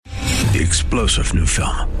the explosive new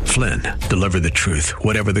film, Flynn, Deliver the Truth,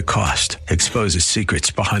 Whatever the Cost, exposes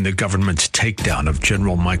secrets behind the government's takedown of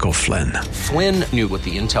General Michael Flynn. Flynn knew what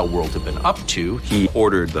the intel world had been up to. He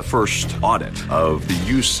ordered the first audit of the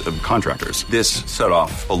use of contractors. This set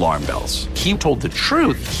off alarm bells. He told the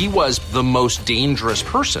truth. He was the most dangerous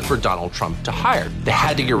person for Donald Trump to hire. They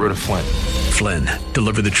had to get rid of Flynn. Flynn,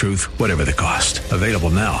 Deliver the Truth, Whatever the Cost. Available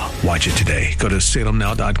now. Watch it today. Go to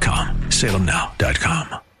salemnow.com.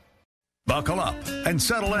 salemnow.com. Buckle up and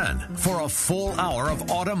settle in for a full hour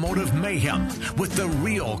of automotive mayhem with the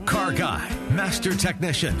real car guy, master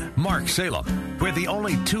technician, Mark Salem, where the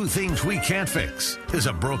only two things we can't fix is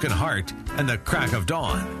a broken heart and the crack of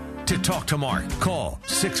dawn. To talk to Mark, call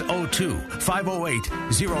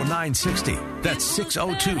 602-508-0960. That's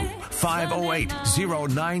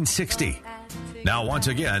 602-508-0960. Now, once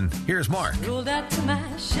again, here's Mark. Well,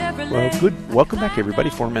 welcome back, everybody.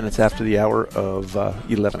 4 minutes after the hour of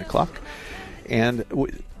 11 o'clock. And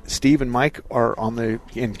Steve and Mike are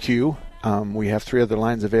in queue. We have three other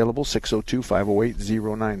lines available,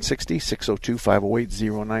 602-508-0960,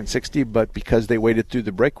 602-508-0960. But because they waited through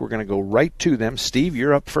the break, we're going to go right to them. Steve,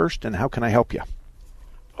 you're up first, and how can I help you?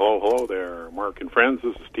 Hello there, Mark and friends.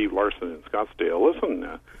 This is Steve Larson in Scottsdale.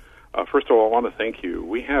 Listen, first of all, I want to thank you.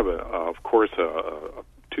 We have, of course, a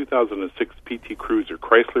 2006 PT Cruiser,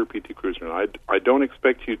 Chrysler PT Cruiser. And I don't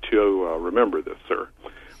expect you to remember this, sir,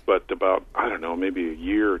 but about, I don't know, maybe a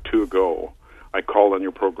year or two ago, I called on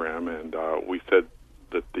your program, and we said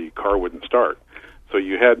that the car wouldn't start. So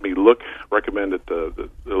you had me recommended the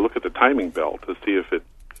look at the timing belt to see if it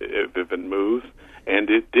moves, and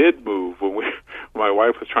it did move when my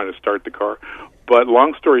wife was trying to start the car. But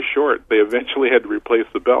long story short, they eventually had to replace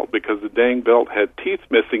the belt because the dang belt had teeth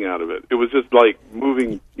missing out of it. It was just like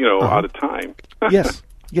moving, out of time. Yes.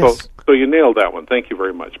 So you nailed that one. Thank you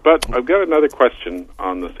very much. But I've got another question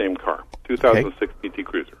on the same car, 2006 PT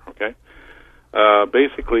Cruiser. Okay.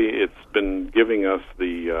 Basically, it's been giving us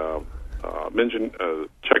the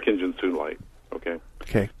check engine soon light. Okay.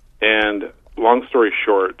 Okay. And long story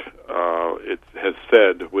short, it has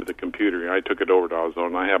said with the computer, I took it over to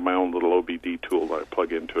AutoZone. I have my own little OBD tool that I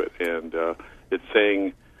plug into it, and it's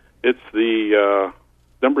saying it's the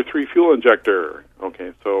number 3 fuel injector.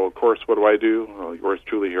 Okay, so of course, what do? Yours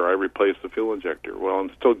truly here, I replace the fuel injector. Well,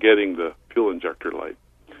 I'm still getting the fuel injector light.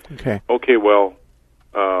 Okay. Okay, well,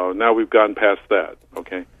 now we've gone past that.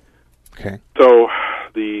 Okay. Okay. So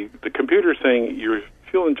the computer's saying your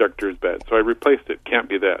fuel injector is bad, so I replaced it. Can't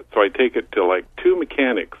be that. So I take it to like 2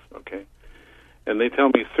 mechanics, okay, and they tell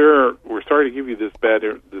me, sir, we're sorry to give you this bad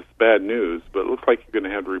news, but it looks like you're going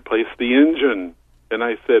to have to replace the engine. And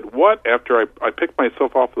I said, what? After I picked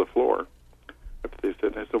myself off the floor. After they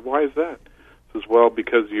said, I said, why is that? He says, well,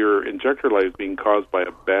 because your injector light is being caused by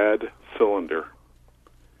a bad cylinder.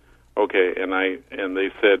 Okay, and they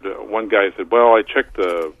said, one guy said, well, I checked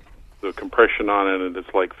the compression on it, and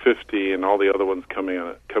it's like 50, and all the other ones come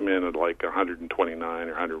in at like 129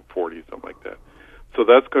 or 140, something like that. So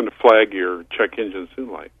that's going to flag your check engine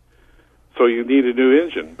soon light. So you need a new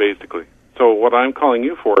engine, basically. So what I'm calling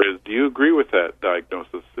you for is, do you agree with that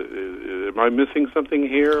diagnosis? Am I missing something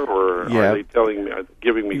here, or are they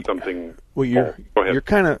giving me something? Well, you're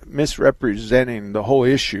kind of misrepresenting the whole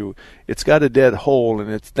issue. It's got a dead hole, and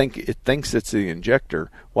it thinks it's the injector.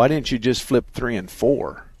 Why didn't you just flip 3 and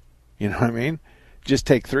 4? You know what I mean? Just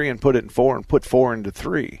take 3 and put it in 4, and put 4 into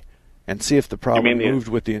 3, and see if the problem moved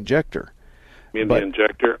with the injector. You mean the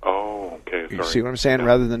injector? Oh, okay. Sorry. You see what I'm saying? Yeah.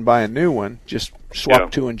 Rather than buy a new one, just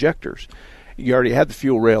swap 2 injectors. You already had the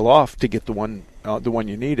fuel rail off to get the one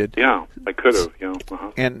you needed. Yeah, I could have.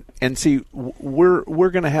 And see, we're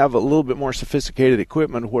going to have a little bit more sophisticated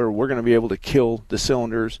equipment where we're going to be able to kill the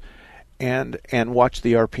cylinders and watch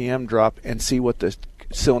the RPM drop and see what the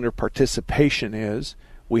cylinder participation is.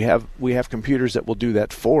 We have computers that will do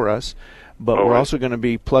that for us, but we're also going to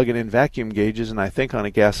be plugging in vacuum gauges, and I think on a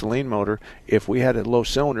gasoline motor, if we had a low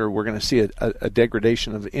cylinder, we're going to see a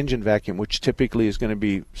degradation of engine vacuum, which typically is going to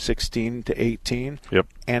be 16 to 18. Yep.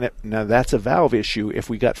 And now that's a valve issue. If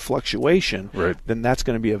we got fluctuation, then that's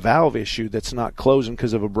going to be a valve issue that's not closing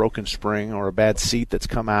because of a broken spring or a bad seat that's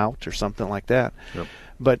come out or something like that. Yep.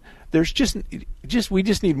 But there's we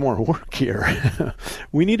just need more work here.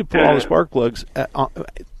 We need to pull all the spark plugs.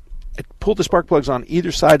 Pull the spark plugs on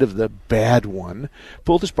either side of the bad one.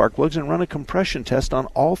 Pull the spark plugs and run a compression test on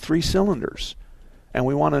all 3 cylinders. And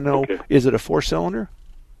we want to know: is it a 4-cylinder?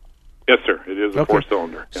 Yes, sir. It is a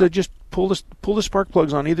 4-cylinder. So just pull the spark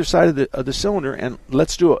plugs on either side of the cylinder, and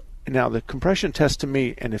let's do it now. The compression test to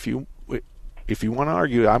me, and if if you want to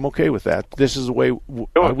argue, I'm okay with that. This is the way we've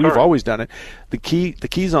always done it. The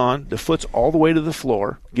key's on, the foot's all the way to the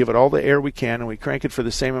floor, give it all the air we can, and we crank it for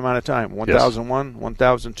the same amount of time. 1001,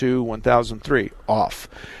 1002, 1003, off.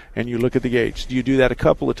 And you look at the gauge. You do that a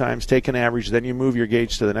couple of times, take an average, then you move your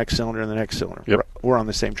gauge to the next cylinder and the next cylinder. Yep. We're on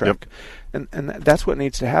the same track. Yep. And that's what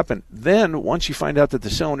needs to happen. Then, once you find out that the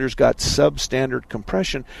cylinder's got substandard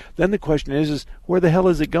compression, then the question is where the hell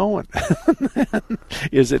is it going?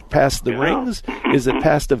 Is it past the rings? Is it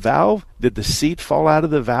past the valve? Did the seat fall out of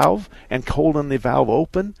the valve and holding the valve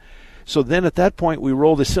open? So then at that point, we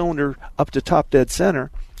roll the cylinder up to top dead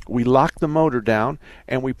center. We lock the motor down,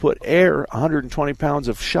 and we put air, 120 pounds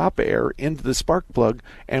of shop air, into the spark plug,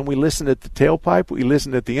 and we listen at the tailpipe, we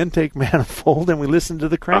listen at the intake manifold, and we listen to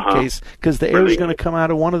the crankcase, because the air is going to come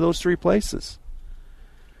out of one of those three places.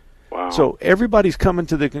 Wow. So everybody's coming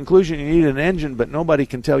to the conclusion you need an engine, but nobody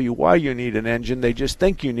can tell you why you need an engine. They just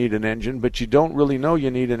think you need an engine, but you don't really know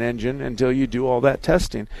you need an engine until you do all that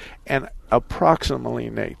testing. And approximately,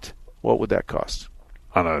 Nate, what would that cost?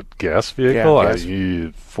 On a gas vehicle, gas.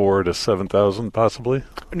 $4,000 to $7,000 possibly.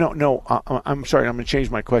 No. I'm sorry. I'm going to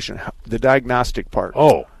change my question. The diagnostic part.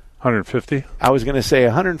 Oh, $150. I was going to say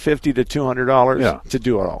 $150 to $200 to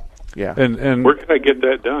do it all. Yeah. And where can I get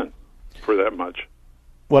that done for that much?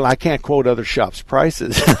 Well, I can't quote other shops'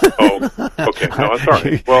 prices. Oh, okay. No, that's all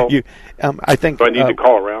right. Well, I think. Do I need to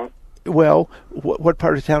call around? Well, what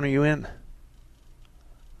part of town are you in?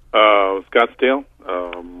 Scottsdale.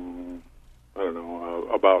 I don't know,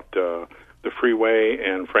 about the freeway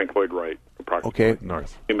and Frank Lloyd Wright, approximately. Okay.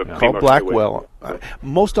 North. Call Blackwell.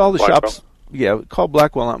 Most all the shops, call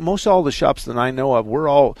Blackwell. Most all the shops that I know of,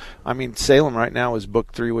 Salem right now is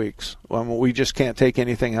booked 3 weeks. We just can't take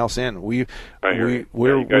anything else in. We're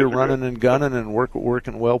running and gunning and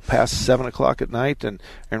working well past 7 o'clock at night, and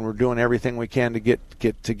we're doing everything we can to get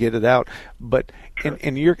it out. But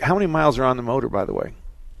how many miles are on the motor, by the way?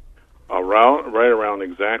 Right around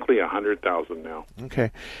exactly 100,000 now.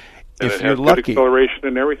 Okay. And if it you're has lucky, good acceleration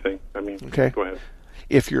and everything. Okay. Go ahead.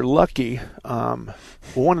 If you're lucky,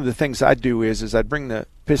 one of the things I'd do is I'd bring the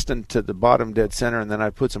piston to the bottom dead center, and then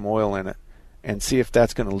I'd put some oil in it and see if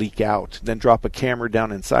that's going to leak out. Then drop a camera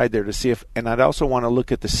down inside there to see and I'd also want to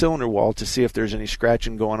look at the cylinder wall to see if there's any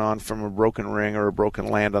scratching going on from a broken ring or a broken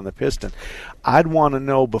land on the piston. I'd want to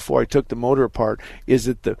know before I took the motor apart, is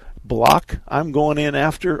it the block I'm going in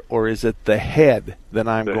after, or is it the head that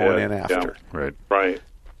I'm going in after? Yeah. Right.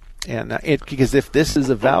 And because if this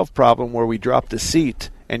is a valve problem where we drop the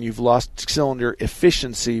seat and you've lost cylinder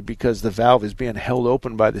efficiency because the valve is being held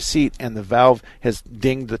open by the seat and the valve has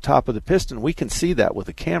dinged the top of the piston, we can see that with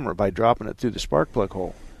a camera by dropping it through the spark plug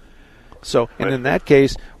hole. So, and in that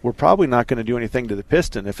case, we're probably not going to do anything to the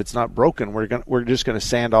piston if it's not broken. We're just going to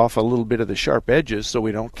sand off a little bit of the sharp edges so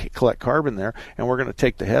we don't collect carbon there, and we're going to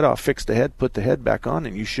take the head off, fix the head, put the head back on,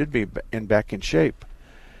 and you should be back in shape.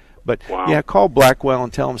 But call Blackwell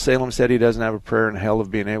and tell him Salem said he doesn't have a prayer in hell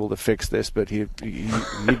of being able to fix this, but he'd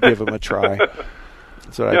give him a try.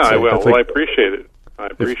 That's what I'd say. I will. Well, I appreciate it. I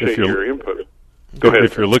appreciate your input. Go ahead.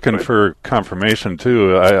 If you're looking for confirmation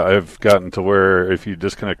too, I've gotten to where if you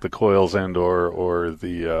disconnect the coils and or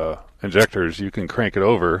the injectors, you can crank it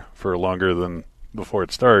over for longer than before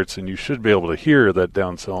it starts, and you should be able to hear that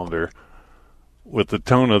down cylinder with the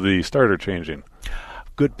tone of the starter changing.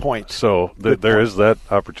 Good point. So there is that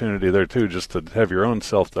opportunity there too, just to have your own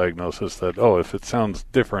self-diagnosis that, if it sounds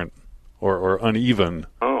different or uneven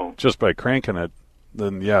just by cranking it,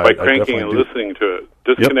 then by cranking and listening to it.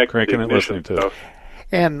 Disconnect cranking and listening to it.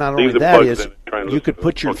 And not only that is, you could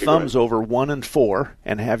put your thumbs over 1 and 4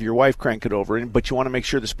 and have your wife crank it over, but you want to make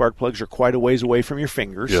sure the spark plugs are quite a ways away from your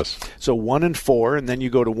fingers. Yes. So 1 and 4, and then you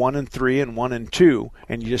go to 1 and 3 and 1 and 2,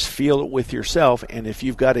 and you just feel it with yourself. And if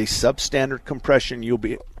you've got a substandard compression, you'll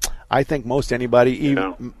be. I think most anybody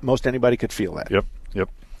could feel that. Yep.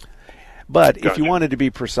 But if you wanted to be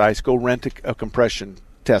precise, go rent a compression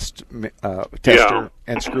tester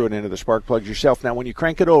and screw it into the spark plugs yourself. Now, when you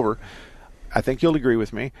crank it over, I think you'll agree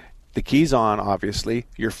with me. The key's on, obviously.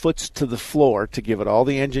 Your foot's to the floor to give it all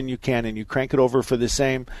the engine you can, and you crank it over for the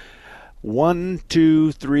same 1,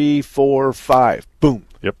 2, 3, 4, 5. Boom.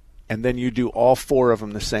 Yep. And then you do all 4 of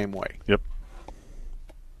them the same way. Yep.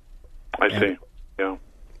 I see. Yeah.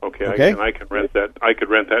 Okay. I can rent that. I could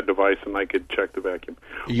rent that device, and I could check the vacuum.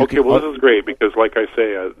 This is great because, like I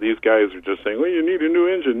say, these guys are just saying, "Well, you need a new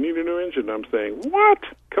engine." I'm saying, "What?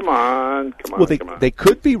 Come on." Well, they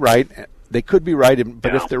could be right. They could be right,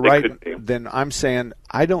 but if they're right, then I'm saying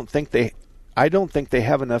I don't think they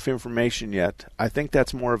have enough information yet. I think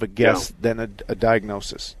that's more of a guess than a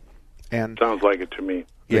diagnosis. And sounds like it to me.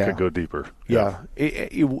 They could go deeper. Yeah.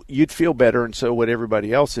 You'd feel better, and so would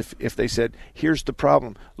everybody else if they said, here's the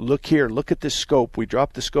problem. Look here. Look at this scope. We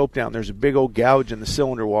dropped the scope down. There's a big old gouge in the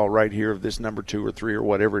cylinder wall right here of this number 2 or 3 or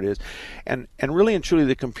whatever it is. And really and truly,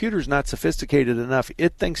 the computer's not sophisticated enough.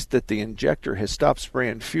 It thinks that the injector has stopped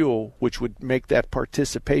spraying fuel, which would make that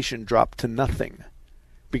participation drop to nothing,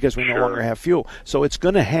 because we no longer have fuel. So it's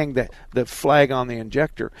going to hang the flag on the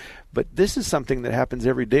injector. But this is something that happens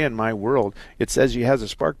every day in my world. It says he has a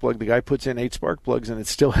spark plug. The guy puts in 8 spark plugs, and it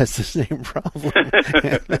still has the same problem.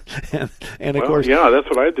 and of course... Yeah, that's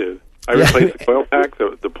what I did. I replaced the coil pack,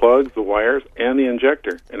 the plugs, the wires, and the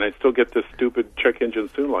injector. And I still get this stupid check engine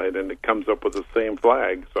soon light, and it comes up with the same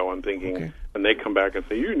flag. So I'm thinking, and they come back and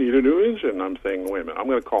say, you need a new engine. I'm saying, wait a minute, I'm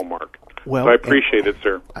going to call Mark. Well, so I appreciate it,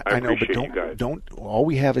 sir. I know, appreciate but you guys. All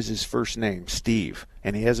we have is his first name, Steve,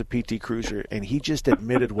 and he has a PT Cruiser, and he just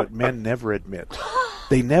admitted what men never admit.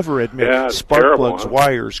 They never admit spark plugs,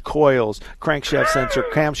 wires, coils, crankshaft sensor,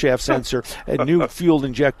 camshaft sensor, new fuel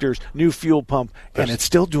injectors, new fuel pump, and it's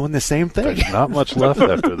still doing the same thing. There's not much left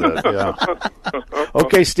after that, yeah.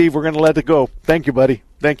 Okay, Steve, we're going to let it go. Thank you, buddy.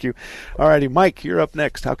 Thank you. All righty, Mike, you're up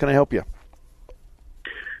next. How can I help you?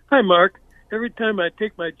 Hi, Mark. Every time I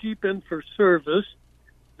take my Jeep in for service,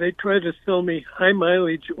 they try to sell me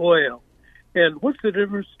high-mileage oil. And what's the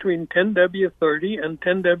difference between 10W30 and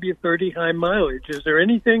 10W30 high mileage? Is there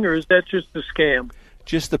anything, or is that just a scam?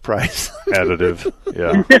 Just the price. Additive,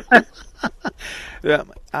 yeah.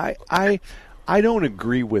 I don't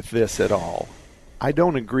agree with this at all. I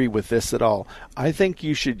think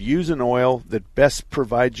you should use an oil that best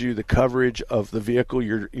provides you the coverage of the vehicle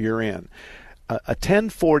you're in. A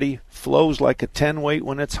 1040 flows like a 10 weight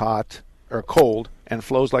when it's hot or cold, and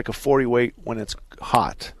flows like a 40 weight when it's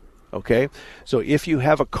hot. Okay? So if you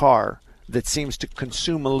have a car that seems to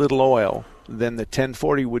consume a little oil, then the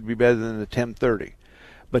 1040 would be better than the 1030.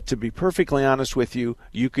 But to be perfectly honest with you,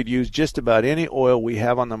 you could use just about any oil we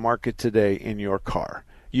have on the market today in your car.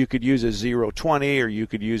 You could use a 020, or you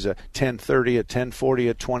could use a 1030, a 1040,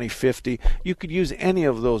 a 2050. You could use any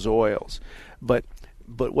of those oils. But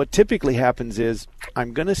what typically happens is,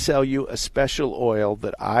 I'm going to sell you a special oil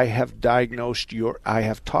that I have I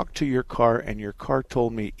have talked to your car, and your car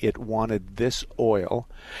told me it wanted this oil,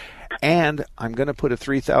 and I'm going to put a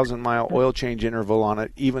 3,000-mile oil change interval on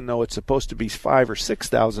it, even though it's supposed to be 5,000 or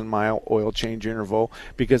 6,000-mile oil change interval,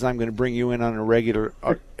 because I'm going to bring you in on a regular,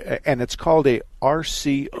 and it's called a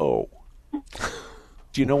RCO. Do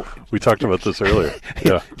you know? We talked about this earlier.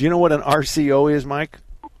 Yeah. Do you know what an RCO is, Mike?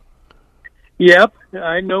 Yep,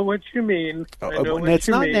 I know what you mean. It's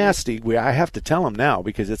not nasty. I have to tell them now,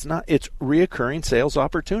 because it's not. It's reoccurring sales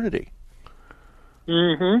opportunity.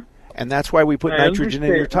 Mm-hmm. And that's why we put nitrogen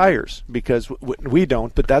in your tires, because we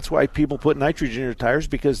don't, but that's why people put nitrogen in your tires,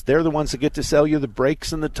 because they're the ones that get to sell you the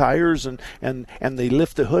brakes and the tires, and they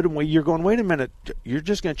lift the hood, and you're going, wait a minute, you're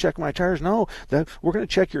just going to check my tires? No, we're going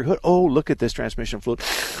to check your hood. Oh, look at this transmission fluid.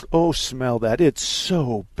 Oh, smell that. It's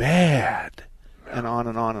so bad. And on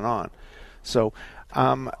and on and on. So,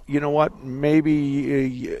 you know what?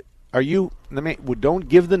 Maybe don't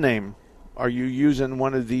give the name. Are you using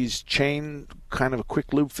one of these chain kind of a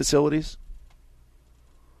quick lube facilities?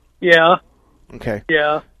 Yeah. Okay.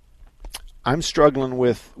 Yeah. I'm struggling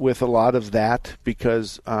with a lot of that,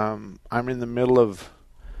 because I'm in the middle of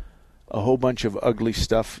a whole bunch of ugly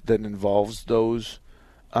stuff that involves those,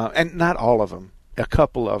 and not all of them, a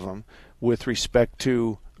couple of them, with respect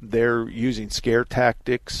to they're using scare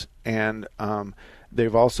tactics, and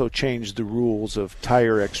they've also changed the rules of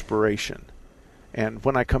tire expiration. And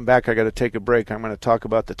when I come back, I got to take a break. I'm going to talk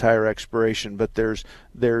about the tire expiration. But there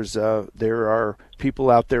are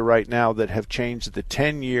people out there right now that have changed the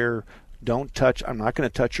 10-year. Don't touch. I'm not going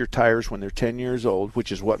to touch your tires when they're 10 years old,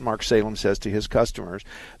 which is what Mark Salem says to his customers.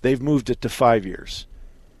 They've moved it to 5 years.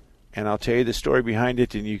 And I'll tell you the story behind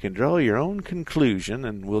it, and you can draw your own conclusion.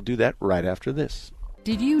 And we'll do that right after this.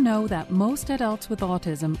 Did you know that most adults with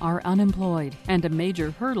autism are unemployed, and a major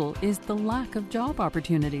hurdle is the lack of job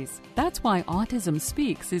opportunities? That's why Autism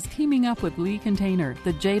Speaks is teaming up with Lee Container,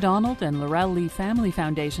 the J. Donald and Laurel Lee Family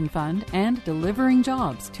Foundation Fund, and Delivering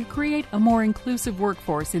Jobs to create a more inclusive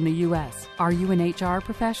workforce in the U.S. Are you an HR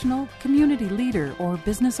professional, community leader, or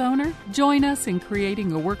business owner? Join us in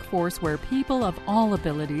creating a workforce where people of all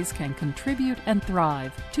abilities can contribute and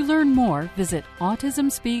thrive. To learn more, visit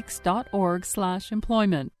autismspeaks.org/employment.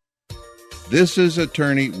 This is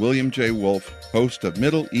attorney William J. Wolf, host of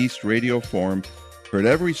Middle East Radio Forum, heard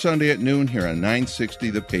every Sunday at noon here on 960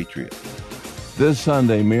 The Patriot. This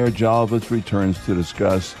Sunday, Mayor Jalvis returns to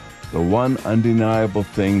discuss The one undeniable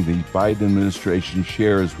thing the Biden administration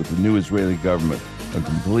shares with the new Israeli government, a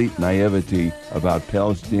complete naivety about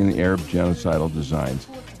Palestinian Arab genocidal designs.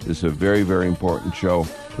 This is a very, very important show.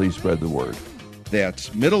 Please spread the word.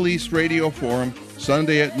 That's Middle East Radio Forum,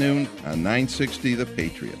 Sunday at noon on 960 The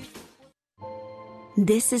Patriot.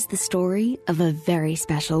 This is the story of a very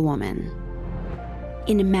special woman.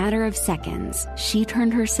 In a matter of seconds, she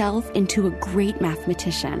turned herself into a great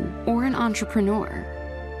mathematician or an entrepreneur.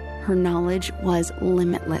 Her knowledge was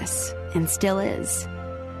limitless and still is.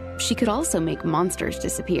 She could also make monsters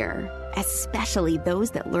disappear, especially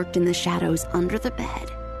those that lurked in the shadows under the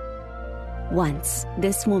bed. Once,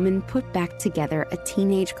 this woman put back together a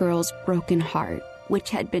teenage girl's broken heart,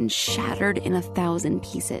 which had been shattered in 1,000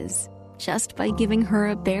 pieces, just by giving her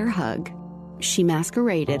a bear hug. She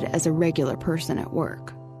masqueraded as a regular person at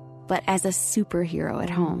work, but as a superhero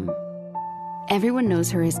at home. Everyone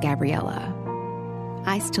knows her as Gabriella.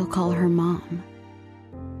 I still call her Mom.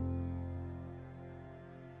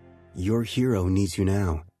 Your hero needs you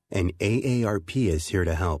now, and AARP is here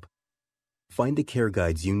to help. Find the care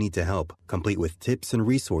guides you need to help, complete with tips and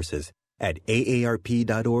resources at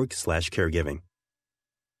aarp.org/caregiving.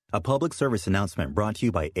 A public service announcement brought to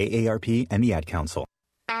you by AARP and the Ad Council.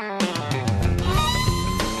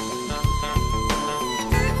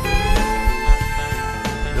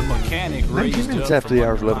 19 minutes after the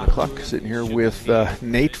hour of 11 o'clock, sitting here with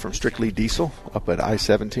Nate from Strictly Diesel up at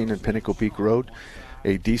I-17 and Pinnacle Peak Road,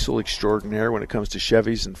 a diesel extraordinaire when it comes to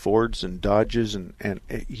Chevys and Fords and Dodges. And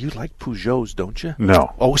you like Peugeots, don't you?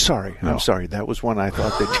 No. Oh, sorry. No. I'm sorry. That was one I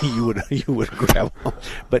thought that you would grab.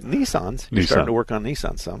 But Nissans, you're starting to work on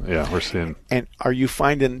Nissan some. Yeah, we're seeing. And are you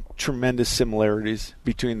finding tremendous similarities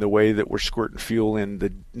between the way that we're squirting fuel in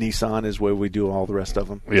the Nissan as the way we do all the rest of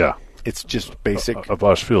them? Yeah. It's just basic. A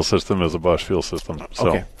Bosch fuel system is a Bosch fuel system. So,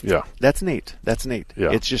 okay. Yeah. That's neat. Yeah.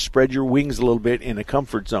 It's just spread your wings a little bit in a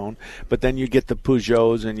comfort zone, but then you get the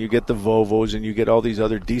Peugeots and you get the Volvos and you get all these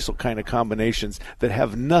other diesel kind of combinations that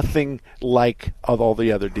have nothing like of all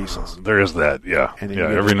the other diesels. There is that, yeah. And yeah,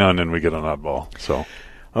 every now and then we get an oddball. So.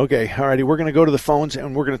 Okay, all righty. We're going to go to the phones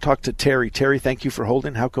and we're going to talk to Terry. Terry, thank you for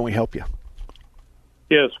holding. How can we help you?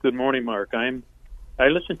 Yes, good morning, Mark. I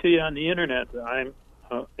listen to you on the internet. I'm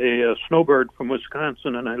a snowbird from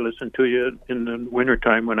Wisconsin, and I listen to you in the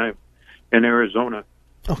wintertime when I'm in Arizona.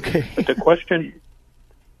 Okay. But the question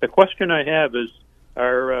I have is,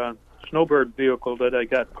 our snowbird vehicle that I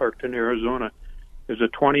got parked in Arizona is a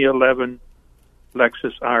 2011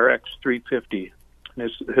 Lexus RX 350.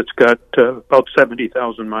 And it's got about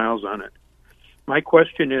 70,000 miles on it. My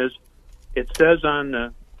question is, it says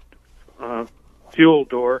on the fuel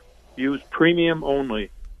door, use premium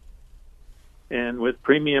only. And with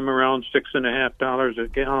premium around $6.50 a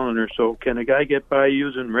gallon or so, can a guy get by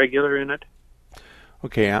using regular in it?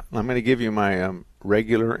 Okay, I'm going to give you my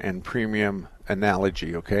regular and premium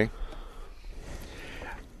analogy, okay?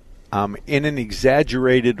 In an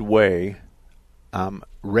exaggerated way,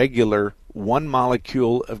 regular, one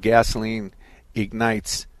molecule of gasoline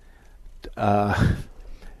ignites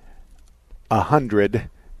 100,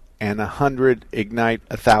 and 100 ignite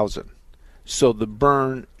 1,000. So the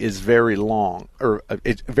burn is very long, or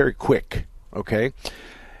it's very quick, okay?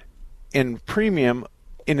 In premium,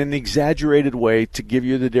 in an exaggerated way to give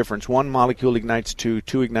you the difference, one molecule ignites 2,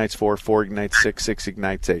 2 ignites 4, 4 ignites 6, 6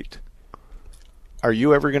 ignites 8. Are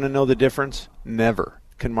you ever going to know the difference? Never.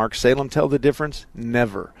 Can Mark Salem tell the difference?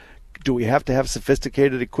 Never. Do we have to have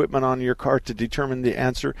sophisticated equipment on your car to determine the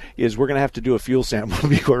answer? Is we're going to have to do a fuel sample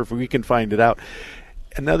before we can find it out.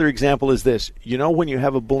 Another example is this. You know when you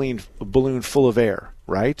have a balloon full of air,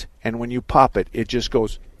 right? And when you pop it, it just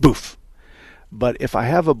goes boof. But if I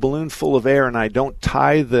have a balloon full of air and I don't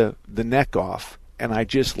tie the neck off and I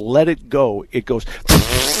just let it go, it goes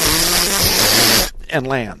and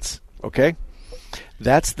lands, okay?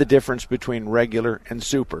 That's the difference between regular and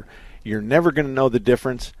super. You're never going to know the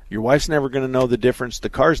difference. Your wife's never going to know the difference. The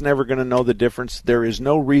car's never going to know the difference. There is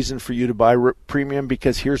no reason for you to buy premium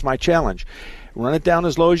because here's my challenge. Run it down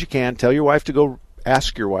as low as you can. Tell your wife to go,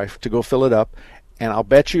 ask your wife to go fill it up. And I'll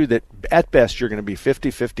bet you that at best you're going to be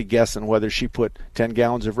 50-50 guessing whether she put 10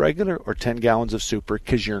 gallons of regular or 10 gallons of super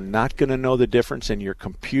because you're not going to know the difference and your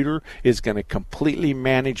computer is going to completely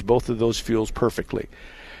manage both of those fuels perfectly.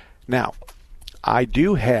 Now, I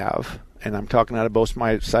do have, and I'm talking out of both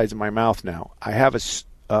my sides of my mouth now, I have a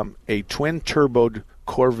twin-turboed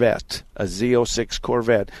Corvette, a Z06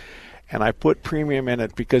 Corvette, and I put premium in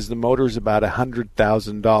it because the motor is about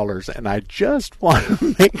 $100,000, and I just want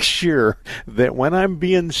to make sure that when I'm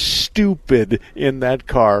being stupid in that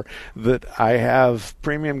car that I have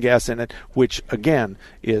premium gas in it, which, again,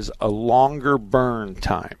 is a longer burn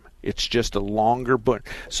time. It's just a longer but.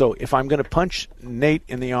 So if I'm going to punch Nate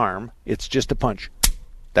in the arm, it's just a punch.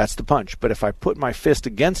 That's the punch. But if I put my fist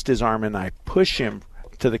against his arm and I push him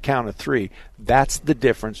to the count of 3, that's the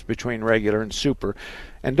difference between regular and super.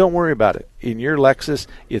 And don't worry about it. In your Lexus,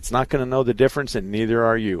 it's not going to know the difference, and neither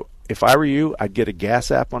are you. If I were you, I'd get a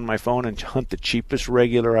gas app on my phone and hunt the cheapest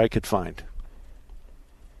regular I could find.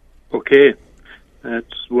 Okay.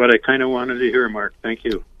 That's what I kind of wanted to hear, Mark. Thank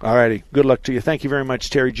you. All righty. Good luck to you. Thank you very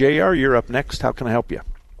much, Terry. JR, you're up next. How can I help you?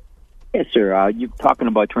 Yes, sir. You're talking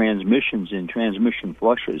about transmissions and transmission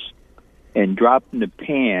flushes and dropping the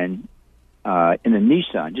pan in a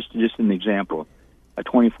Nissan, just an example, a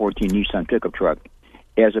 2014 Nissan pickup truck,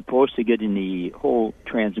 as opposed to getting the whole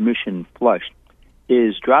transmission flushed.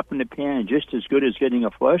 Is dropping the pan just as good as getting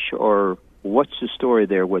a flush, or what's the story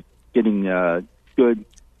there with getting good,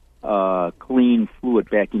 clean fluid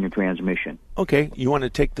back in your transmission? Okay, you want to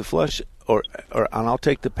take the flush, or and I'll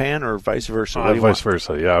take the pan, or vice versa? Vice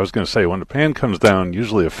versa, yeah. I was going to say, when the pan comes down,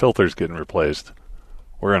 usually a filter's getting replaced.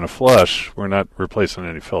 Where in a flush, we're not replacing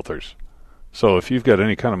any filters. So if you've got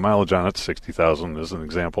any kind of mileage on it, 60,000 as an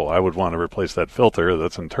example, I would want to replace that filter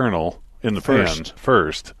that's internal in the pan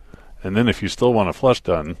first. And then if you still want a flush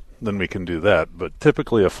done, then we can do that. But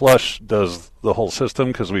typically a flush does the whole system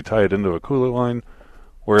because we tie it into a cooler line,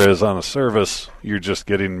 whereas on a service, you're just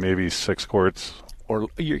getting maybe 6 quarts. Or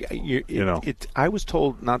I was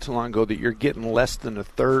told not too long ago that you're getting less than a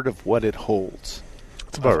third of what it holds.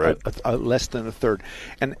 That's about right. Less than a third.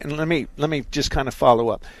 And let me just kind of follow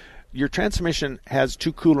up. Your transmission has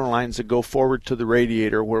 2 cooler lines that go forward to the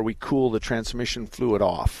radiator where we cool the transmission fluid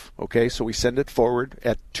off. Okay, so we send it forward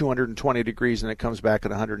at 220 degrees and it comes back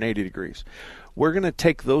at 180 degrees. We're going to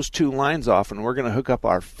take those 2 lines off and we're going to hook up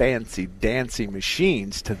our fancy dancy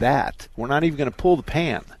machines to that. We're not even going to pull the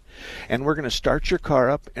pan. And we're going to start your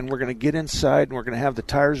car up, and we're going to get inside, and we're going to have the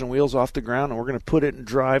tires and wheels off the ground, and we're going to put it in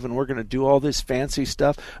drive, and we're going to do all this fancy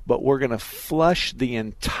stuff, but we're going to flush the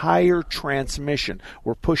entire transmission.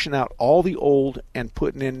 We're pushing out all the old and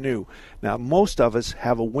putting in new. Now, most of us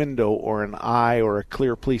have a window or an eye or a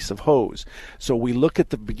clear piece of hose. So we look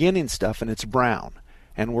at the beginning stuff, and it's brown.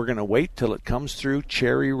 And we're going to wait till it comes through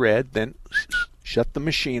cherry red, then shut the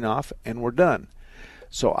machine off, and we're done.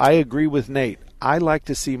 So I agree with Nate. I like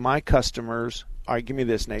to see my customers. All right, give me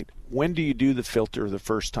this, Nate. When do you do the filter the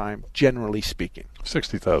first time, generally speaking?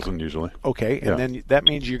 60,000 usually. Okay, and then that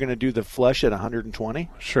means you're going to do the flush at 120?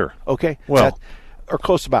 Sure. Okay. Well, or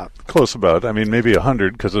close about. Close about. I mean, maybe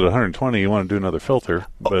 100, because at 120 you want to do another filter.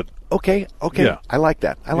 But okay. Yeah. I like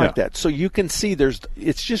that. I like that. So you can see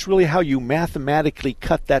it's just really how you mathematically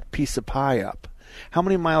cut that piece of pie up. How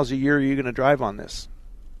many miles a year are you going to drive on this?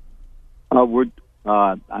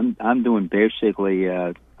 I'm doing basically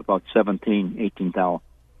about 18,000.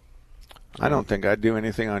 I don't think I'd do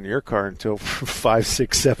anything on your car until 5,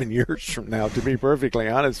 6, 7 years from now, to be perfectly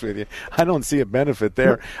honest with you. I don't see a benefit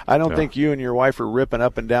there. I don't think you and your wife are ripping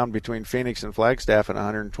up and down between Phoenix and Flagstaff at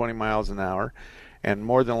 120 miles an hour. And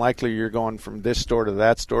more than likely you're going from this store to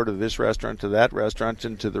that store to this restaurant to that restaurant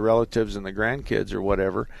and to the relatives and the grandkids or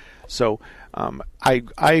whatever. So I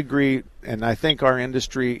agree, and I think our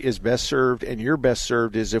industry is best served, and you're best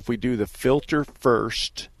served is if we do the filter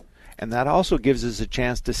first, and that also gives us a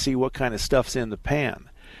chance to see what kind of stuff's in the pan.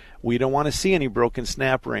 We don't want to see any broken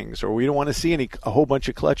snap rings, or we don't want to see a whole bunch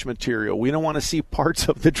of clutch material. We don't want to see parts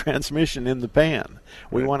of the transmission in the pan.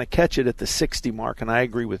 We want to catch it at the 60 mark, and I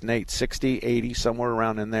agree with Nate, 60, 80, somewhere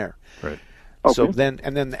around in there. Right. Okay. So then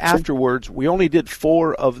afterwards, we only did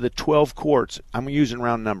 4 of the 12 quarts. I'm using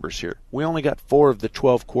round numbers here. We only got 4 of the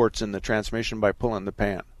 12 quarts in the transmission by pulling the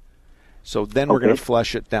pan. So then we're going to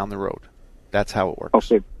flush it down the road. That's how it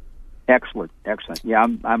works. Okay. Excellent. Yeah,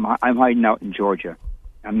 I'm hiding out in Georgia.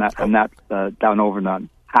 I'm not down over in the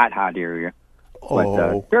hot area.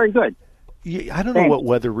 But very good. Yeah, I don't know what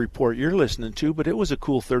weather report you're listening to, but it was a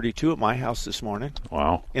cool 32 at my house this morning.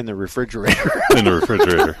 Wow. In the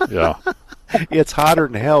refrigerator. Yeah. It's hotter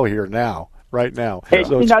than hell here now, right now. Hey,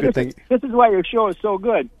 so it's a good thing. This is why your show is so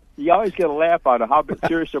good. You always get a laugh out of how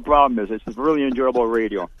serious the problem is. It's really enjoyable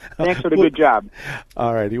radio. Thanks for the good job.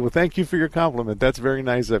 All righty. Well, thank you for your compliment. That's very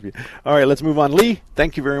nice of you. All right, let's move on. Lee,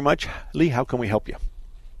 thank you very much. Lee, how can we help you?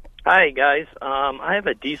 Hi, guys. I have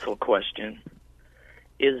a diesel question.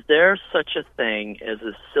 Is there such a thing as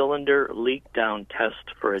a cylinder leak down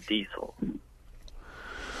test for a diesel?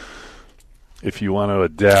 If you want to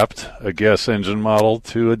adapt a gas engine model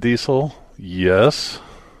to a diesel, yes.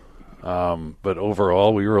 But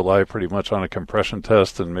overall, we rely pretty much on a compression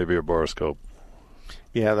test and maybe a boroscope.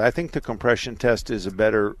 Yeah, I think the compression test is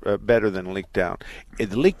better than leak down.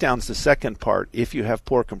 The leak down's the second part. If you have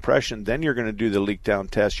poor compression, then you're going to do the leak down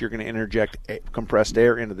test. You're going to interject compressed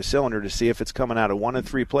air into the cylinder to see if it's coming out of one of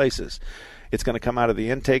three places. It's going to come out of the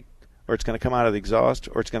intake, or it's going to come out of the exhaust,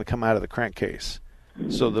 or it's going to come out of the crankcase.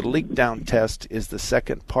 So the leak down test is the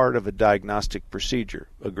second part of a diagnostic procedure.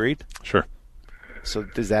 Agreed? Sure. So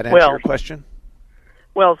does that answer your question?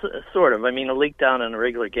 Well, sort of. I mean, a leak down on a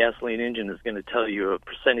regular gasoline engine is going to tell you a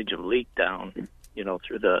percentage of leak down,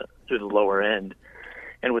 through the lower end.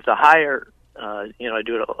 And with the higher, I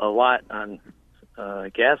do it a lot on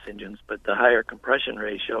gas engines, but the higher compression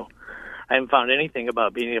ratio, I haven't found anything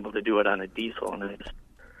about being able to do it on a diesel, and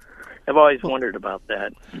I've always wondered about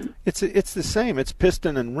that. It's the same. It's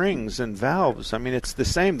piston and rings and valves. I mean, it's the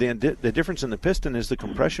same. The difference in the piston is the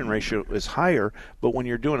compression ratio is higher, but when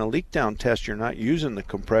you're doing a leak down test, you're not using the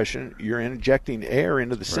compression. You're injecting air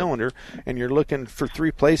into the cylinder, and you're looking for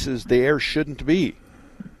three places the air shouldn't be.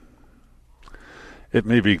 It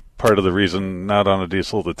may be part of the reason, not on a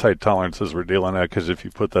diesel, the tight tolerances we're dealing at, because if you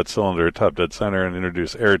put that cylinder top dead center and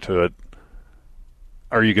introduce air to it,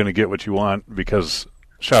 are you going to get what you want? Because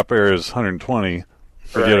shop air is 120,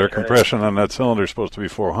 but yet our compression on that cylinder is supposed to be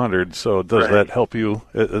 400. So does that help you?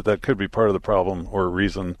 That could be part of the problem or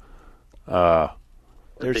reason. There's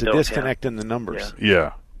a disconnect in the numbers.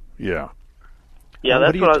 Yeah,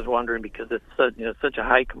 that's what I was wondering, because it's such a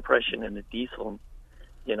high compression in a diesel.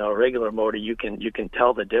 A regular motor, you can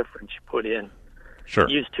tell the difference you put in. Sure.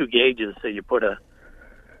 You use two gauges, so you put a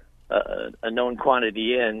known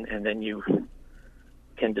quantity in, and then you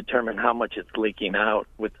can determine how much it's leaking out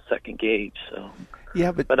with the second gauge. So,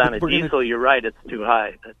 but on a diesel, you're right, it's too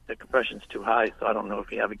high. The compression's too high, so I don't know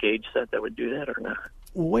if you have a gauge set that would do that or not.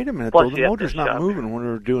 Well, wait a minute, Plus, though. The motor's not moving when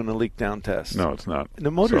we're doing a leak down test. No, it's not.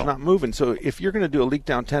 The motor's not moving. So if you're going to do a leak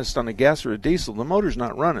down test on a gas or a diesel, the motor's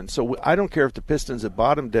not running. So I don't care if the piston's at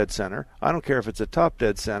bottom dead center. I don't care if it's at top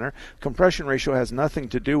dead center. Compression ratio has nothing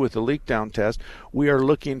to do with the leak down test. We are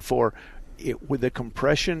looking for where the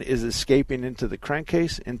compression is escaping into the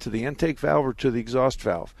crankcase, into the intake valve, or to the exhaust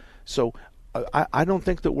valve. So I don't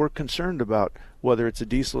think that we're concerned about whether it's a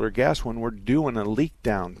diesel or gas when we're doing a leak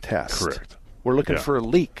down test. Correct. We're looking for a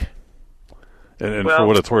leak. And for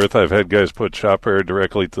what it's worth, I've had guys put shop air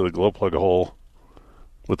directly to the glow plug hole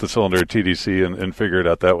with the cylinder at TDC and figure it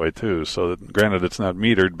out that way too. So that, granted, it's not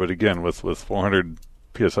metered, but again, with 400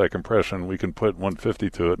 PSI compression, we can put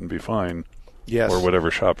 150 to it and be fine. Yes. Or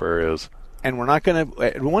whatever shop air is. And we're not going to,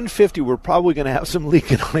 at 150, we're probably going to have some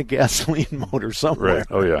leaking on a gasoline motor somewhere. Right.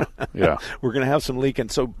 Oh, yeah. Yeah. We're going to have some leaking.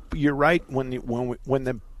 So you're right when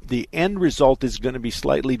the end result is going to be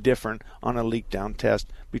slightly different on a leak down test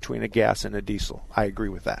between a gas and a diesel. I agree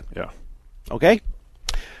with that. Yeah. Okay?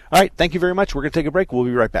 All right. Thank you very much. We're going to take a break. We'll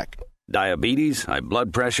be right back. Diabetes, high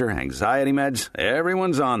blood pressure, anxiety meds,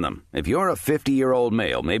 everyone's on them. If you're a 50-year-old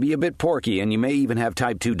male, maybe a bit porky, and you may even have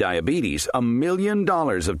type 2 diabetes, $1 million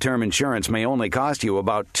of term insurance may only cost you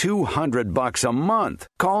about $200 a month.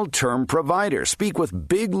 Call Term Provider. Speak with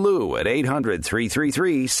Big Lou at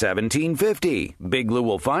 800-333-1750. Big Lou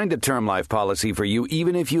will find a term life policy for you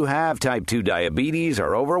even if you have type 2 diabetes,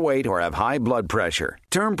 are overweight, or have high blood pressure.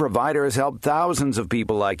 Term Provider has helped thousands of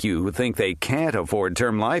people like you who think they can't afford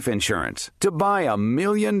term life insurance. To buy $1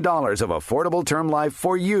 million of affordable term life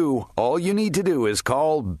for you, all you need to do is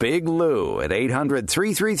call Big Lou at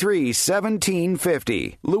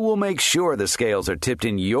 800-333-1750. Lou will make sure the scales are tipped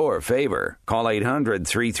in your favor. Call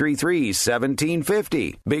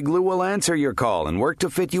 800-333-1750. Big Lou will answer your call and work to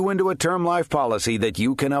fit you into a term life policy that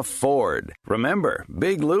you can afford. Remember,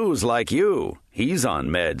 Big Lou's like you. He's on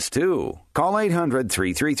meds, too. Call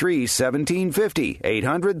 800-333-1750.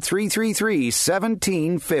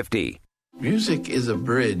 800-333-1750. Music is a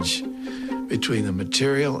bridge between the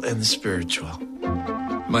material and the spiritual.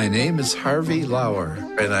 My name is Harvey Lauer,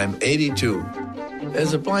 and I'm 82.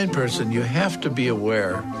 As a blind person, you have to be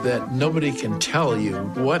aware that nobody can tell you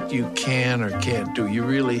what you can or can't do. You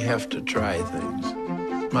really have to try things.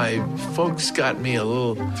 My folks got me a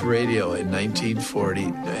little radio in 1940,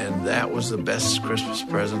 and that was the best Christmas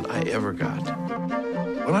present I ever got.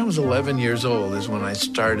 When I was 11 years old is when I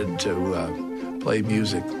started to play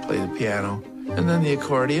music, play the piano, and then the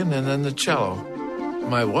accordion, and then the cello.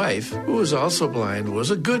 My wife, who was also blind, was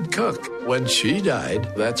a good cook. When she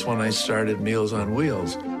died, that's when I started Meals on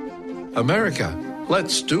Wheels. America,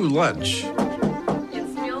 let's do lunch.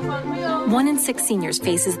 1 in 6 seniors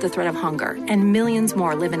faces the threat of hunger, and millions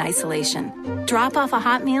more live in isolation. Drop off a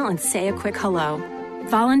hot meal and say a quick hello.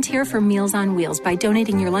 Volunteer for Meals on Wheels by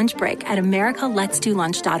donating your lunch break at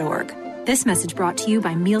americaletsdolunch.org. This message brought to you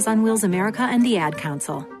by Meals on Wheels America and the Ad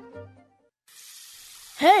Council.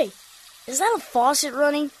 Hey, is that a faucet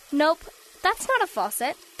running? Nope, that's not a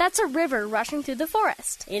faucet. That's a river rushing through the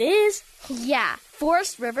forest. It is? Yeah,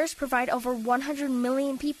 forest rivers provide over 100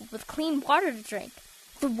 million people with clean water to drink.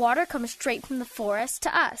 The water comes straight from the forest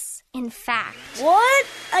to us. In fact... What?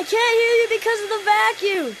 I can't hear you because of the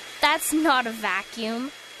vacuum. That's not a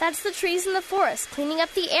vacuum. That's the trees in the forest cleaning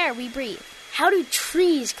up the air we breathe. How do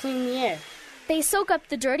trees clean the air? They soak up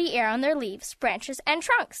the dirty air on their leaves, branches, and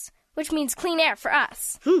trunks, which means clean air for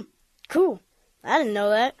us. Cool. I didn't know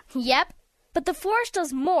that. Yep. But the forest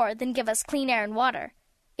does more than give us clean air and water.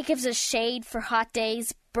 It gives us shade for hot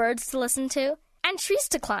days, birds to listen to, and trees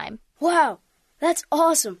to climb. Wow, that's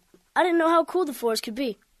awesome. I didn't know how cool the forest could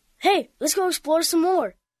be. Hey, let's go explore some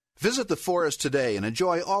more. Visit the forest today and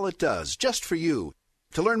enjoy all it does, just for you.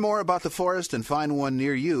 To learn more about the forest and find one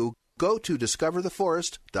near you, go to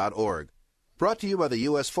discovertheforest.org. Brought to you by the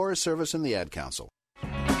U.S. Forest Service and the Ad Council.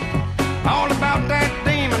 All about that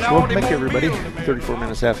demon. Welcome back, everybody. 34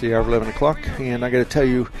 minutes after the hour of 11 o'clock. And I got to tell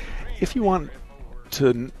you, if you want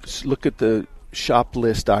to look at the shop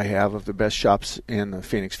list I have of the best shops in the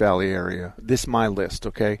Phoenix Valley area, this is my list,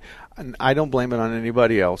 okay? And I don't blame it on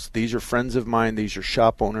anybody else. These are friends of mine. These are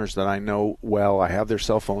shop owners that I know well. I have their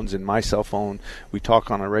cell phones in my cell phone. We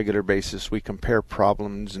talk on a regular basis. We compare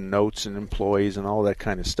problems and notes and employees and all that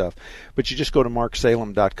kind of stuff. But you just go to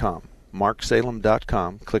marksalem.com.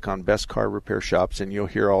 marksalem.com, click on Best Car Repair Shops, and you'll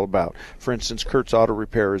hear all about. For instance, Kurt's Auto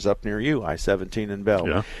Repair is up near you, I-17 in Bell.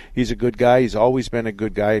 Yeah. He's a good guy. He's always been a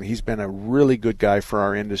good guy, and he's been a really good guy for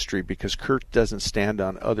our industry because Kurt doesn't stand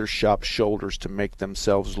on other shops' shoulders to make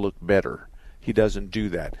themselves look better. He doesn't do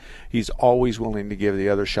that. He's always willing to give the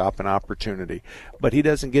other shop an opportunity. But he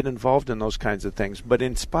doesn't get involved in those kinds of things. But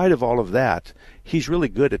in spite of all of that, he's really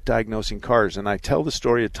good at diagnosing cars. And I tell the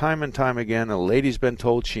story time and time again. A lady's been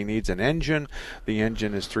told she needs an engine. The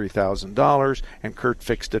engine is $3,000, and Kurt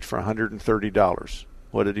fixed it for $130.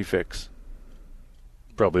 What did he fix?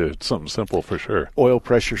 Probably something simple for sure. Oil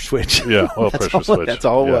pressure switch. Yeah, oil pressure switch. That's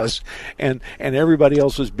all it yes. was. And everybody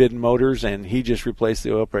else was bidding motors, and he just replaced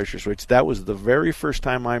the oil pressure switch. That was the very first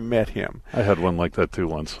time I met him. I had one like that too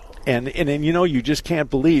once. And you know, you just can't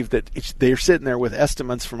believe that they're sitting there with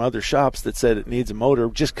estimates from other shops that said it needs a motor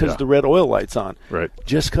just because the red oil light's on. Right.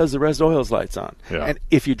 Just because the red oil light's on. Yeah. And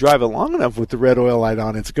if you drive it long enough with the red oil light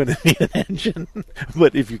on, it's going to need an engine.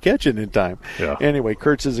 But if you catch it in time. Yeah. Anyway,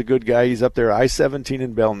 Kurtz is a good guy. He's up there, I-17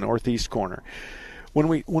 in Bell, northeast corner. When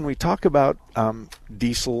we talk about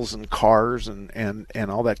diesels and cars and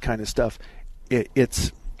all that kind of stuff,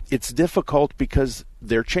 it's difficult because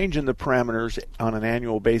they're changing the parameters on an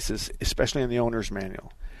annual basis, especially in the owner's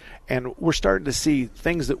manual. And we're starting to see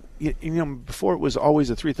things that, before it was always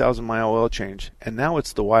a 3,000-mile oil change, and now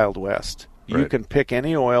it's the Wild West. You Right. can pick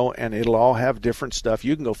any oil, and it'll all have different stuff.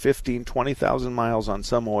 You can go 15,000, 20,000 miles on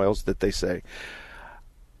some oils that they say.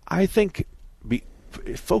 I think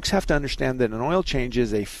folks have to understand that an oil change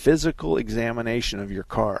is a physical examination of your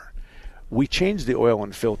car. We change the oil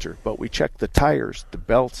and filter, but we check the tires, the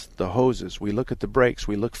belts, the hoses. We look at the brakes.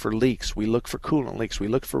 We look for leaks. We look for coolant leaks. We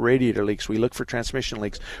look for radiator leaks. We look for transmission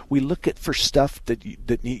leaks. We look for stuff that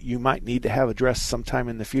you might need to have addressed sometime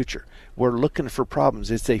in the future. We're looking for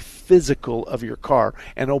problems. It's a physical of your car.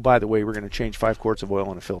 And, oh, by the way, we're going to change 5 quarts of oil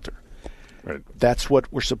and a filter. Right. That's what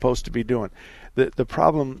we're supposed to be doing. The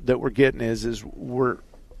problem that we're getting is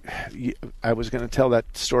I was going to tell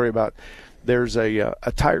that story about there's a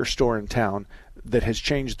tire store in town that has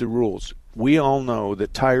changed the rules. We all know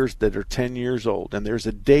that tires that are 10 years old, and there's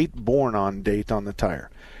a born on date on the tire.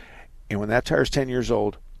 And when that tire is 10 years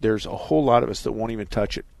old, there's a whole lot of us that won't even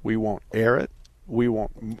touch it. We won't air it. We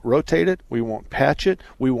won't rotate it. We won't patch it.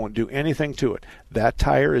 We won't do anything to it. That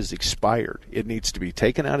tire is expired. It needs to be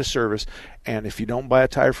taken out of service. And if you don't buy a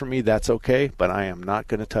tire from me, that's okay, but I am not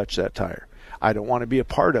going to touch that tire. I don't want to be a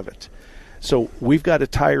part of it. So we've got a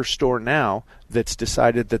tire store now that's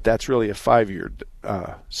decided that that's really a 5-year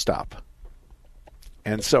stop.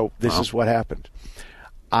 And so this is what happened.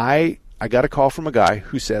 I got a call from a guy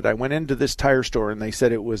who said, I went into this tire store and they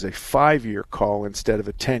said it was a 5-year call instead of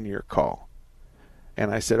a 10-year call. And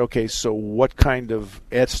I said, okay, so what kind of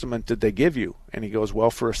estimate did they give you? And he goes, well,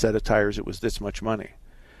 for a set of tires, it was this much money.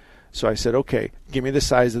 So I said, okay, give me the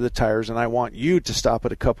size of the tires, and I want you to stop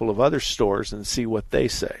at a couple of other stores and see what they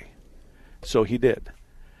say. So he did.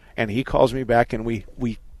 And he calls me back, and we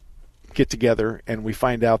get together, and we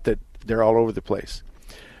find out that they're all over the place.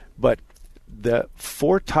 But the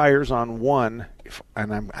 4 tires on one,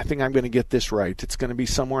 and I think I'm going to get this right, it's going to be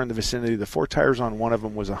somewhere in the vicinity, the 4 tires on one of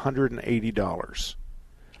them was $180.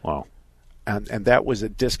 Wow. And that was a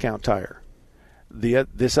discount tire.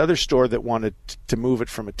 This other store that wanted to move it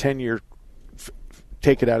from a 10-year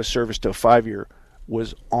take it out of service to a 5-year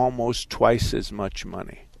was almost twice as much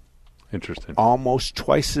money. Interesting. Almost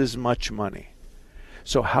twice as much money.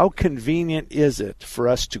 So how convenient is it for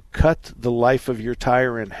us to cut the life of your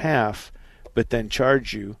tire in half, but then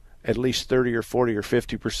charge you at least 30 or 40 or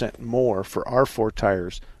 50% more for our 4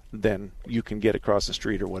 tires than you can get across the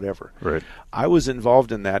street or whatever. Right. I was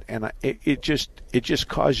involved in that, and it just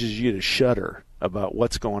causes you to shudder about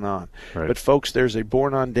what's going on. Right. But folks, there's a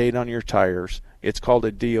born-on date on your tires. It's called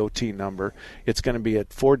a DOT number. It's going to be a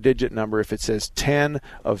 4-digit number. If it says 10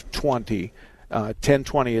 of 20,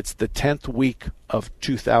 10/20, it's the 10th week of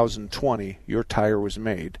 2020 your tire was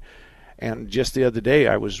made. And just the other day,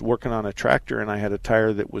 I was working on a tractor, and I had a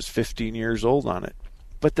tire that was 15 years old on it.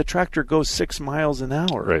 But the tractor goes 6 miles an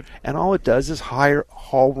hour. Right. And all it does is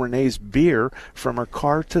haul Renee's beer from her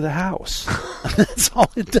car to the house. That's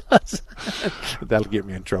all it does. That'll get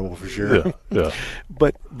me in trouble for sure. Yeah.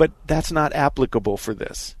 But that's not applicable for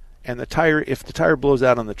this. And the tire, if the tire blows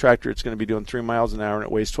out on the tractor, it's going to be doing 3 miles an hour, and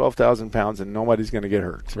it weighs 12,000 pounds, and nobody's going to get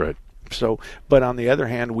hurt. Right. So, but on the other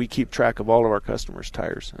hand, we keep track of all of our customers'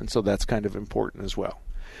 tires, and so that's kind of important as well.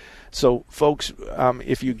 So, folks,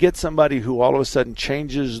 if you get somebody who all of a sudden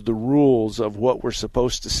changes the rules of what we're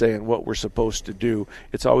supposed to say and what we're supposed to do,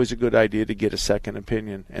 it's always a good idea to get a second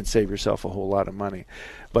opinion and save yourself a whole lot of money.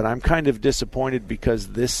 But I'm kind of disappointed because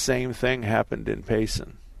this same thing happened in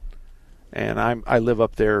Payson. And I live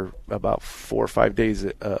up there about 4 or 5 days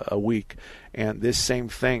a week, and this same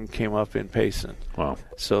thing came up in Payson. Wow!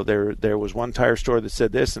 So there was one tire store that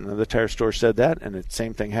said this, and another tire store said that, and the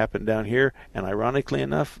same thing happened down here. And ironically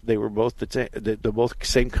enough, they were both the both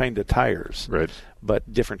same kind of tires, right?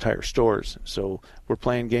 But different tire stores. So we're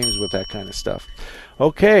playing games with that kind of stuff.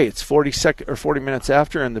 Okay, it's 40 minutes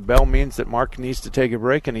after, and the bell means that Mark needs to take a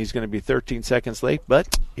break, and he's going to be 13 seconds late,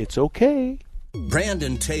 but it's okay.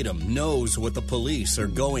 Brandon Tatum knows what the police are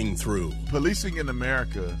going through. Policing in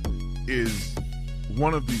America is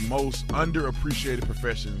one of the most underappreciated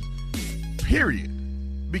professions,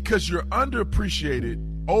 period. Because you're underappreciated,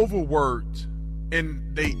 overworked,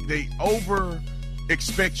 and they over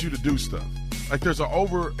expect you to do stuff. Like there's an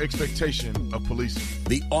over expectation of policing.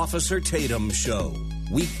 The Officer Tatum Show,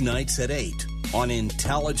 weeknights at 8 on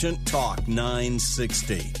Intelligent Talk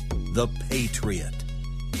 960. The Patriot.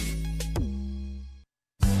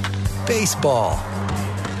 Baseball,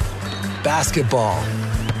 basketball,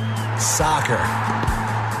 soccer,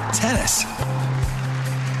 tennis.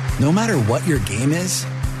 No matter what your game is,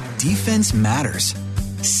 defense matters.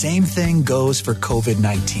 Same thing goes for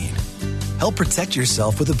COVID-19. Help protect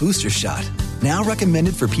yourself with a booster shot. Now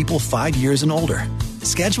recommended for people 5 years and older.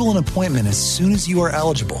 Schedule an appointment as soon as you are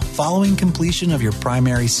eligible following completion of your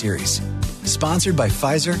primary series. Sponsored by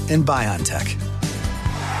Pfizer and BioNTech.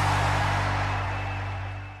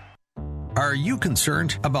 Are you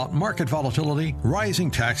concerned about market volatility, rising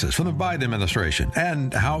taxes from the Biden administration,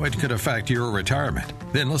 and how it could affect your retirement?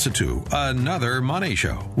 Then listen to Another Money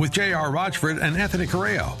Show with J.R. Rochford and Anthony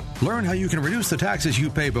Correo. Learn how you can reduce the taxes you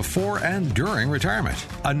pay before and during retirement.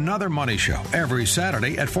 Another Money Show every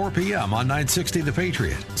Saturday at 4 p.m. on 960 The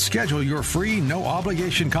Patriot. Schedule your free,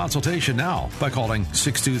 no-obligation consultation now by calling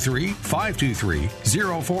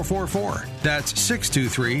 623-523-0444. That's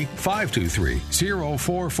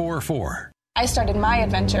 623-523-0444. I started my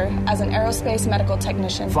adventure as an aerospace medical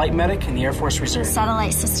technician. Flight medic in the Air Force Reserve.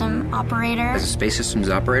 Satellite system operator. As a space systems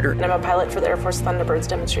operator. And I'm a pilot for the Air Force Thunderbirds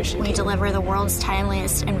demonstration. We deliver the world's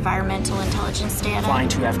timeliest environmental intelligence data. Flying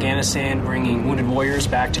to Afghanistan, bringing wounded warriors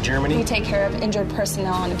back to Germany. We take care of injured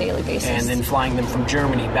personnel on a daily basis. And then flying them from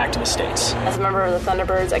Germany back to the States. As a member of the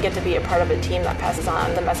Thunderbirds, I get to be a part of a team that passes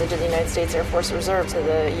on the message of the United States Air Force Reserve to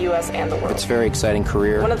the U.S. and the world. It's a very exciting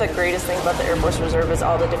career. One of the greatest things about the Air Force Reserve is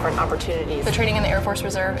all the different opportunities. The training in the Air Force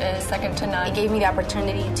Reserve is second to none. It gave me the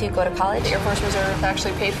opportunity to go to college. The Air Force Reserve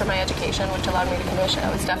actually paid for my education, which allowed me to commission.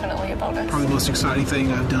 It was definitely a bonus. Probably the most exciting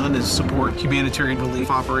thing I've done is support humanitarian relief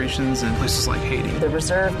operations in places like Haiti. The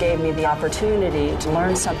Reserve gave me the opportunity to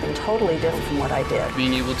learn something totally different from what I did.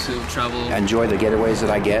 Being able to travel. I enjoy the getaways that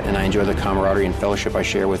I get, and I enjoy the camaraderie and fellowship I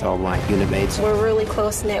share with all my unit mates. We're really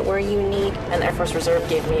close-knit, we're unique, and the Air Force Reserve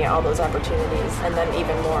gave me all those opportunities, and then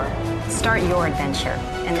even more. Start your adventure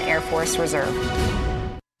in the Air Force Reserve.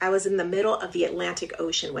 I was in the middle of the Atlantic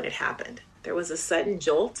Ocean when it happened. There was a sudden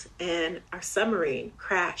jolt, and our submarine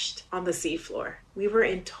crashed on the seafloor. We were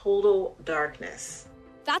in total darkness.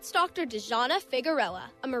 That's Dr. Dejana Figueroa,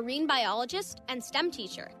 a marine biologist and STEM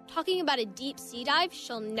teacher, talking about a deep sea dive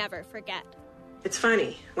she'll never forget. It's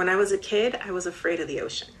funny, when I was a kid, I was afraid of the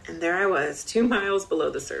ocean, and there I was, 2 miles below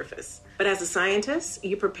the surface. But as a scientist,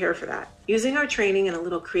 you prepare for that. Using our training and a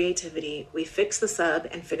little creativity, we fixed the sub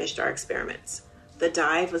and finished our experiments. the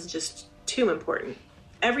dive was just too important.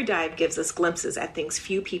 Every dive gives us glimpses at things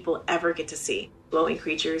few people ever get to see. Glowing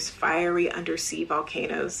creatures, fiery undersea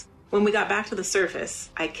volcanoes. When we got back to the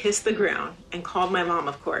surface, I kissed the ground and called my mom,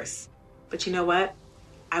 of course. But you know what?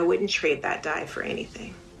 I wouldn't trade that dive for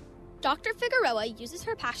anything. Dr. Figueroa uses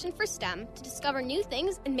her passion for STEM to discover new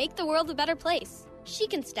things and make the world a better place. She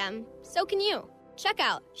can STEM, so can you. Check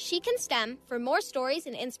out She Can STEM for more stories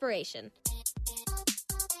and inspiration.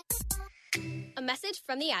 A message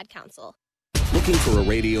from the Ad Council. Looking for a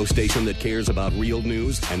radio station that cares about real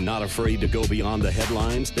news and not afraid to go beyond the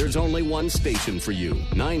headlines? There's only one station for you,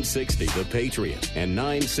 960 The Patriot and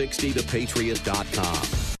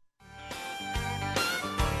 960thepatriot.com.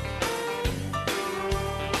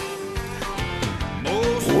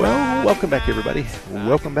 Well, welcome back, everybody.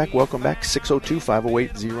 Welcome back.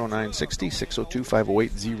 602-508-0960,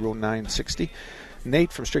 602-508-0960.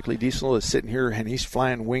 Nate from Strictly Diesel is sitting here, and he's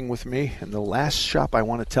flying wing with me. And the last shop I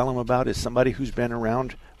want to tell him about is somebody who's been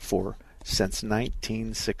around since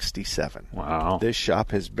 1967. Wow. This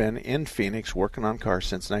shop has been in Phoenix working on cars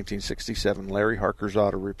since 1967. Larry Harker's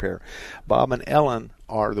Auto Repair. Bob and Ellen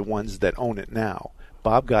are the ones that own it now.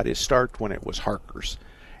 Bob got his start when it was Harker's.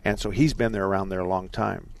 And so he's been there around there a long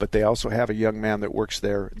time. But they also have a young man that works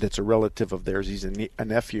there that's a relative of theirs. He's a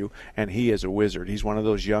nephew, and he is a wizard. He's one of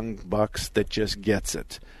those young bucks that just gets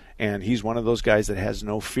it. And he's one of those guys that has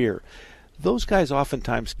no fear. Those guys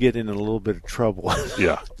oftentimes get in a little bit of trouble.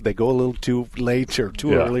 Yeah. They go a little too late or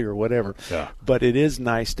too early or whatever. Yeah. But it is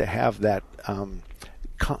nice to have that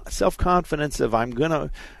self-confidence of I'm gonna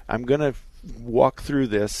walk through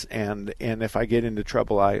this, and if I get into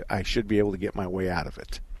trouble, I should be able to get my way out of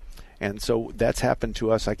it. And so that's happened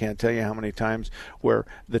to us. I can't tell you how many times where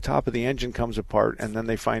the top of the engine comes apart and then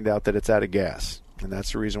they find out that it's out of gas. And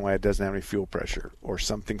that's the reason why it doesn't have any fuel pressure or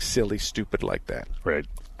something silly, stupid like that. Right.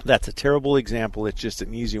 That's a terrible example. It's just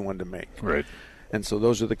an easy one to make. Right. And so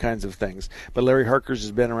those are the kinds of things. But Larry Harker's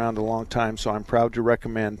has been around a long time, so I'm proud to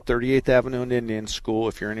recommend 38th Avenue and Indian School.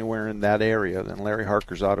 If you're anywhere in that area, then Larry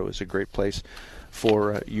Harker's Auto is a great place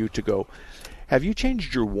for you to go. Have you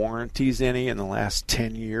changed your warranties any in the last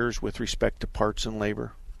 10 years with respect to parts and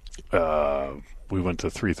labor? We went to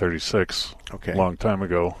 336 a long time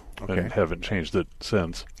ago and haven't changed it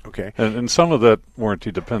since. Okay. And some of that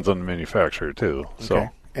warranty depends on the manufacturer, too. So. Okay.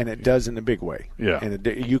 And it does in a big way. Yeah. And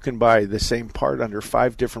you can buy the same part under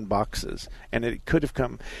 5 different boxes, and it could have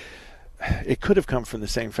come from the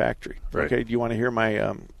same factory. Right. Okay. Do you want to hear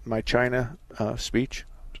my China speech?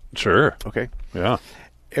 Sure. Okay. Yeah.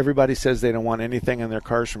 Everybody says they don't want anything in their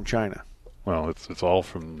cars from China. Well, it's all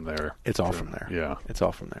from there. It's all from there. Yeah. It's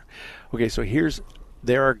all from there. Okay, so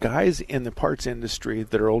there are guys in the parts industry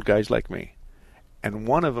that are old guys like me. And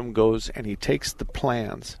one of them goes and he takes the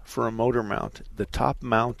plans for a motor mount, the top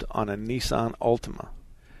mount on a Nissan Altima,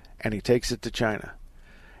 and he takes it to China.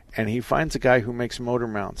 And he finds a guy who makes motor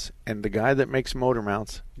mounts, and the guy that makes motor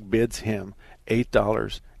mounts bids him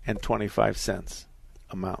 $8.25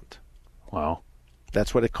 a mount. Wow.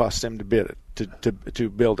 That's what it costs him to bid it, to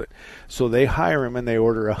build it. So they hire him and they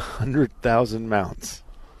order 100,000 mounts.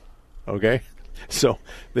 Okay? So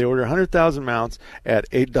they order 100,000 mounts at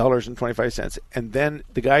 $8.25. And then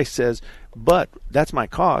the guy says, but that's my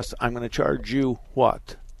cost. I'm going to charge you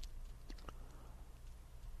what?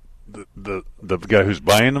 The guy who's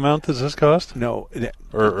buying the mount is his cost? No.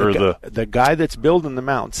 The guy that's building the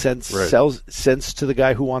mount sends to the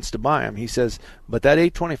guy who wants to buy them. He says, but that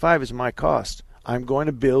 $8.25 is my cost. I'm going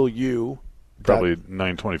to bill you probably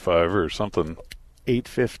 $9.25 or something.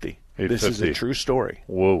 $8.50. This is a true story.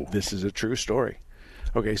 Whoa. This is a true story.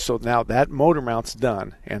 Okay, so now that motor mount's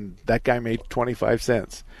done, and that guy made 25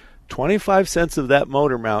 cents. 25 cents of that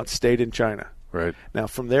motor mount stayed in China. Right. Now,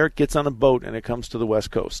 from there, it gets on a boat, and it comes to the West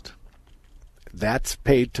Coast. That's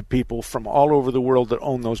paid to people from all over the world that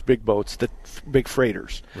own those big boats, big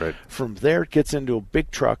freighters. Right. From there, it gets into big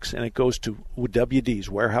trucks, and it goes to WDs,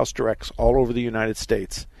 warehouse directs, all over the United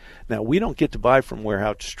States. Now, we don't get to buy from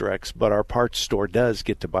warehouse directs, but our parts store does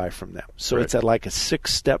get to buy from them. So it's like a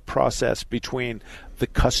 6-step process between the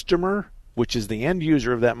customer, which is the end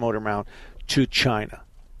user of that motor mount, to China.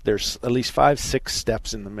 There's at least 5-6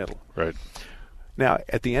 steps in the middle. Right. Now,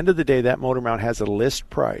 at the end of the day, that motor mount has a list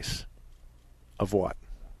price of what?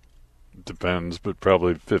 Depends, but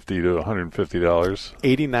probably $50 to $150.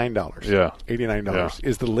 $89. Yeah. $89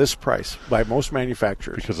 is the list price by most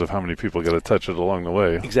manufacturers. Because of how many people got to touch it along the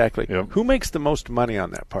way. Exactly. Yep. Who makes the most money on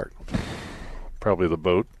that part? Probably the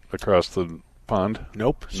boat across the pond.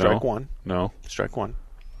 Nope. Strike one. No. Strike one.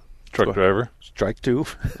 Truck driver. Strike two.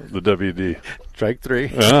 The WD. Strike three.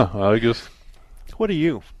 Yeah, I guess. What are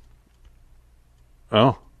you?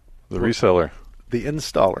 Oh, the reseller. The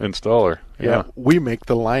installer. Yeah. We make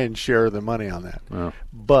the lion's share of the money on that. Yeah.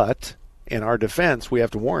 But in our defense, we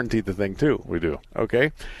have to warranty the thing too. We do.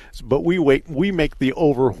 Okay? But we make the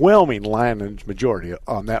overwhelming lion's majority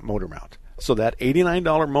on that motor mount. So that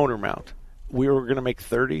 $89 motor mount, we were going to make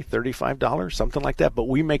 $30, $35, something like that, but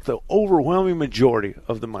we make the overwhelming majority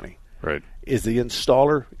of the money. Right. Is the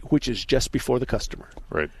installer, which is just before the customer.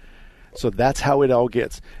 Right. So that's how it all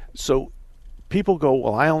gets. So people go,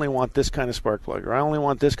 well, I only want this kind of spark plug, or I only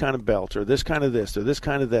want this kind of belt, or this kind of this, or this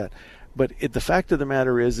kind of that. But the fact of the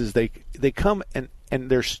matter is they come and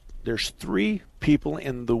there's 3 people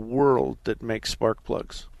in the world that make spark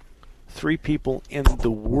plugs. 3 people in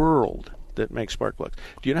the world that make spark plugs.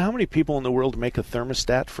 Do you know how many people in the world make a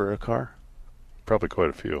thermostat for a car? Probably quite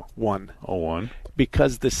a few. 1. Oh, 1.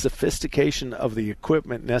 Because the sophistication of the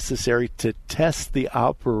equipment necessary to test the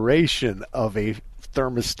operation of a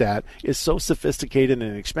thermostat is so sophisticated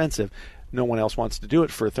and expensive, no one else wants to do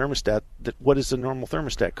it for a thermostat. What does a normal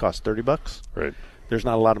thermostat cost? $30? Right. There's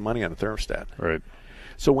not a lot of money on a thermostat. Right.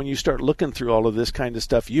 So when you start looking through all of this kind of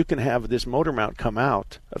stuff, you can have this motor mount come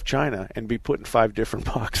out of China and be put in 5 different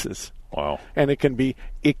boxes. Wow. And it could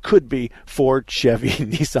be Ford, Chevy,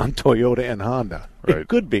 Nissan, Toyota, and Honda. Right. It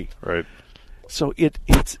could be. Right. So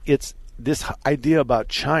it's this idea about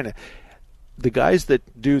China. The guys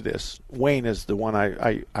that do this, Wayne is the one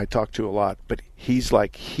I talk to a lot, but he's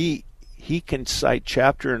like he can cite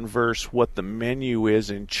chapter and verse what the menu is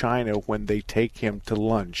in China when they take him to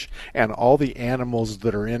lunch and all the animals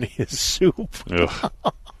that are in his soup.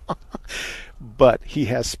 But he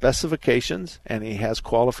has specifications, and he has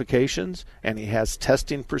qualifications, and he has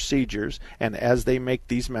testing procedures, and as they make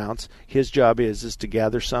these mounts, his job is to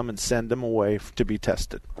gather some and send them away to be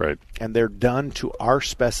tested. Right. And they're done to our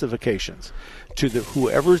specifications. To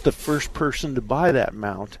whoever's the first person to buy that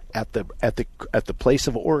mount at the place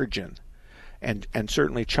of origin, and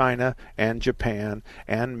certainly China and Japan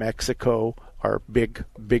and Mexico are big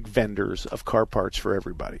vendors of car parts for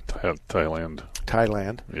everybody.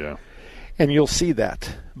 Thailand. Yeah. And you'll see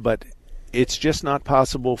that, but it's just not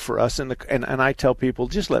possible for us. And I tell people,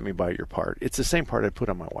 just let me buy your part. It's the same part I put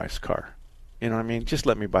on my wife's car. You know what I mean? Just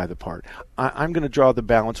let me buy the part. I'm going to draw the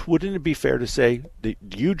balance. Wouldn't it be fair to say that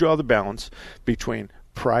you draw the balance between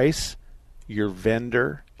price, your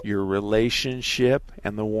vendor, your relationship,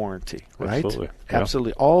 and the warranty, right? Absolutely.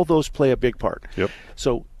 Absolutely. All those play a big part. Yep.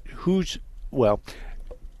 So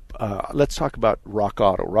let's talk about Rock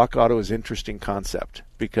Auto. Rock Auto is an interesting concept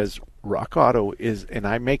because Rock Auto is, and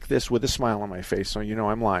I make this with a smile on my face, so you know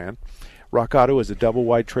I'm lying. Rock Auto is a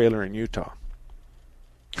double-wide trailer in Utah.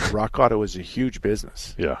 Rock Auto is a huge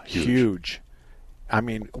business. Yeah, huge. I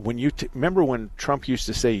mean, when you remember when Trump used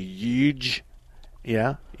to say huge,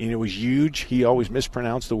 yeah, and it was huge. He always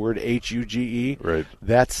mispronounced the word H-U-G-E. Right.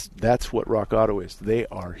 That's what Rock Auto is. They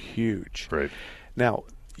are huge. Right. Now,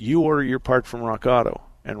 you order your part from Rock Auto.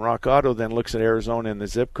 And Rock Auto then looks at Arizona and the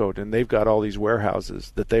zip code, and they've got all these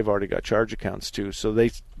warehouses that they've already got charge accounts to. So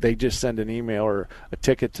they just send an email or a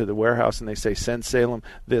ticket to the warehouse, and they say, send Salem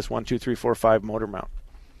this 1, 2, 3, 4, 5 motor mount.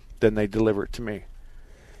 Then they deliver it to me.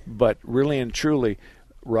 But really and truly,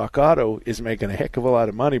 Rock Auto is making a heck of a lot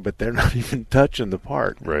of money, but they're not even touching the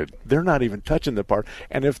part. Right. They're not even touching the part.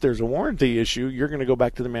 And if there's a warranty issue, you're going to go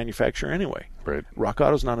back to the manufacturer anyway. Right. Rock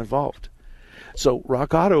Auto's not involved. So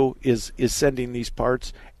Rock Auto is sending these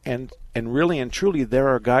parts, and really and truly there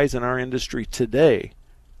are guys in our industry today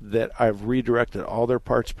that I've redirected all their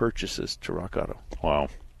parts purchases to Rock Auto. Wow.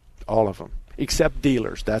 All of them. Except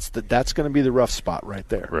dealers. That's going to be the rough spot right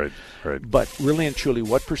there. Right, right. But really and truly,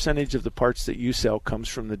 what percentage of the parts that you sell comes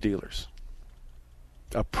from the dealers?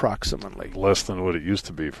 Approximately. Less than what it used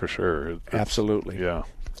to be, for sure. Absolutely. Yeah.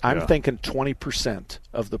 I'm thinking 20%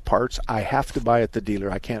 of the parts I have to buy at the dealer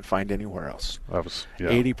I can't find anywhere else.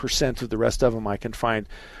 80% of the rest of them I can find.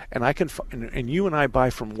 And and you and I buy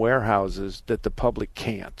from warehouses that the public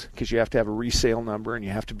can't, because you have to have a resale number and you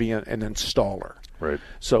have to be an installer. Right.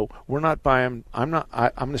 So we're not buying. I'm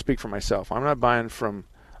going to speak for myself. I'm not buying from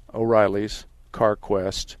O'Reilly's,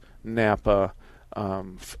 CarQuest, Napa,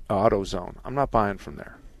 AutoZone. I'm not buying from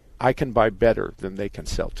there. I can buy better than they can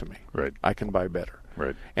sell to me. Right. I can buy better.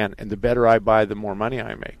 Right. And the better I buy, the more money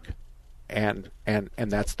I make. And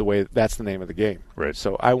that's the name of the game. Right.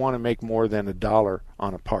 So I want to make more than $1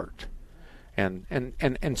 on a part. And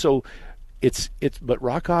so but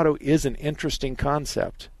Rock Auto is an interesting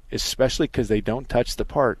concept, especially because they don't touch the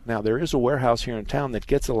part. Now, there is a warehouse here in town that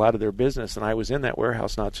gets a lot of their business, and I was in that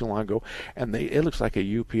warehouse not too long ago, and it looks like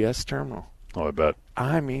a UPS terminal. Oh, I bet.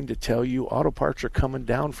 I mean to tell you, auto parts are coming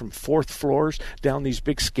down from 4th floors, down these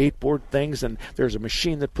big skateboard things, and there's a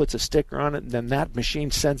machine that puts a sticker on it, and then that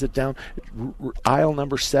machine sends it down aisle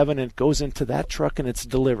number 7, and it goes into that truck, and it's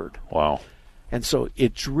delivered. Wow. And so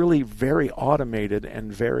it's really very automated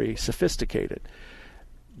and very sophisticated.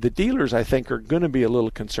 The dealers, I think, are going to be a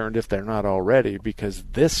little concerned if they're not already, because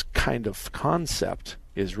this kind of concept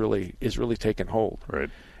is really taking hold. Right.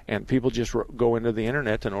 And people just go into the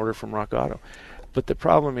internet and order from Rock Auto. But the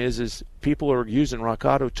problem is people are using Rock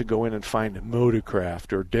Auto to go in and find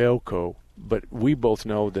Motorcraft or Delco. But we both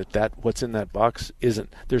know that what's in that box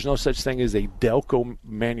isn't. There's no such thing as a Delco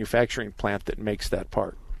manufacturing plant that makes that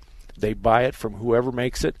part. They buy it from whoever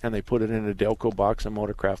makes it, and they put it in a Delco box, a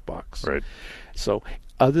Motorcraft box. Right. So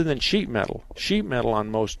other than sheet metal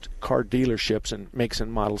on most car dealerships and makes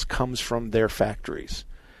and models comes from their factories.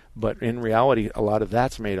 But in reality, a lot of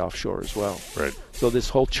that's made offshore as well. Right. So this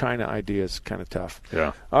whole China idea is kind of tough.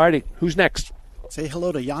 Yeah. All righty. Who's next? Say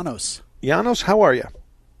hello to Janos. Janos, how are you?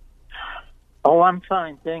 Oh, I'm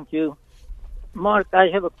fine, thank you. Mark, I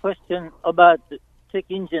have a question about the check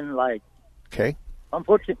engine light. Okay.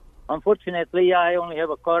 Unfortunately, I only have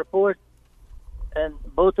a carport, and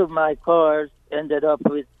both of my cars ended up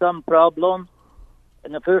with some problem.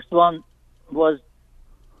 And the first one was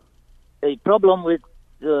a problem with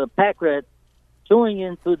the pack rat chewing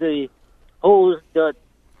into the hose that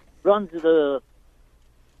runs the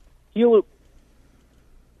fuel.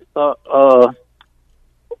 What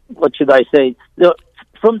should I say?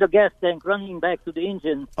 From the gas tank running back to the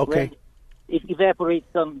engine. Okay. It evaporates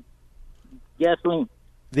some gasoline.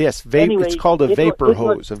 Yes, anyway, it's called a vapor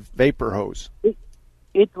hose. A vapor hose.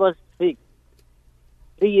 It was fixed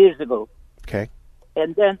 3 years ago. Okay.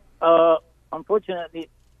 And then, unfortunately,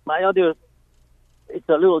 my other, it's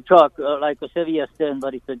a little truck, like a Chevy S10,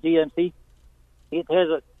 but it's a GMC. It has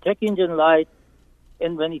a check engine light,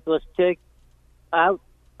 and when it was checked out,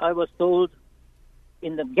 I was told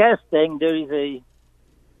in the gas tank there is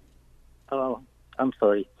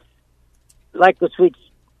like a switch,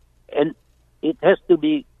 and it has to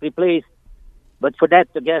be replaced, but for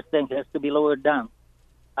that the gas tank has to be lowered down.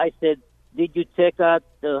 I said, did you check out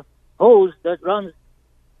the hose that runs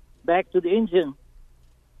back to the engine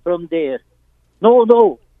from there?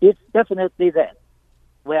 No, it's definitely that.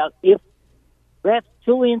 Well, if rats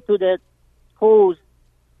chew into that hose,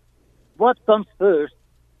 what comes first?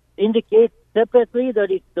 Indicate separately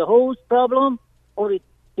that it's the hose problem, or it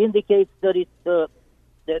indicates that it's that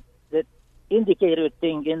indicator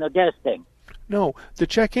thing in the gas tank? No, the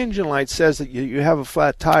check engine light says that you have a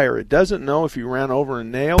flat tire. It doesn't know if you ran over a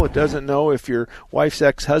nail. It doesn't know if your wife's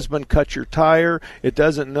ex-husband cut your tire. It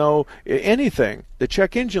doesn't know anything. The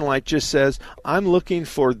check engine light just says, I'm looking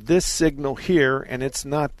for this signal here, and it's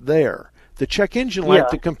not there. The check engine light,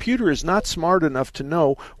 the computer is not smart enough to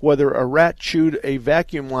know whether a rat chewed a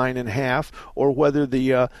vacuum line in half or whether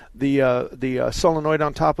the solenoid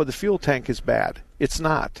on top of the fuel tank is bad. It's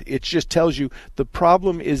not. It just tells you the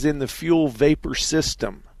problem is in the fuel vapor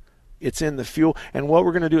system. It's in the fuel. And what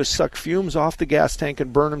we're going to do is suck fumes off the gas tank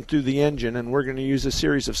and burn them through the engine, and we're going to use a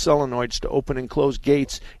series of solenoids to open and close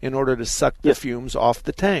gates in order to suck the fumes off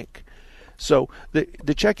the tank. So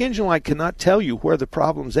the check engine light cannot tell you where the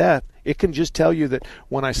problem's at. It can just tell you that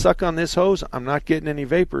when I suck on this hose, I'm not getting any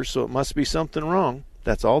vapor, so it must be something wrong.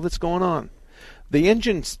 That's all that's going on. The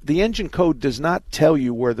engine code does not tell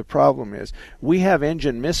you where the problem is. We have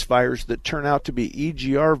engine misfires that turn out to be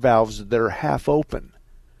EGR valves that are half open.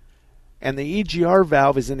 And the EGR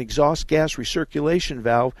valve is an exhaust gas recirculation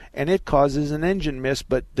valve, and it causes an engine miss,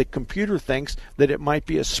 but the computer thinks that it might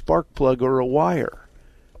be a spark plug or a wire.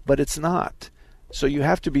 But it's not. So you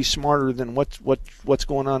have to be smarter than what's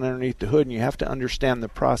going on underneath the hood, and you have to understand the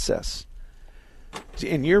process.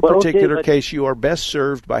 In your particular case, you are best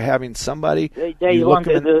served by having somebody. They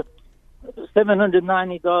wanted a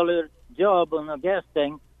 $790 job on a gas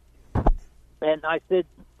tank, and I said,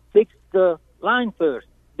 fix the line first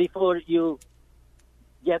before you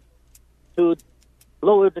get to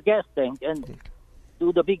lower the gas tank and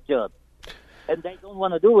do the big job. And they don't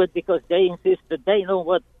want to do it because they insist that they know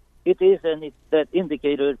what it is, and it's that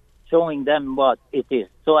indicator showing them what it is.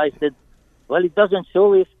 So I said, well, it doesn't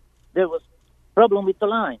show if there was problem with the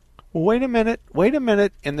line. Well, wait a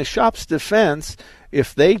minute. In the shop's defense,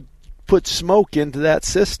 if they put smoke into that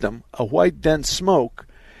system, a white dense smoke,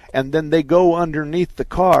 and then they go underneath the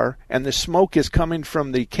car, and the smoke is coming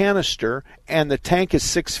from the canister, and the tank is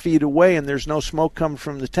 6 feet away, and there's no smoke coming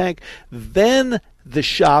from the tank, then the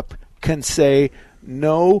shop can say,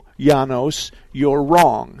 no, Janos, you're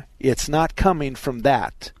wrong. It's not coming from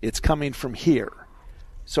that. It's coming from here.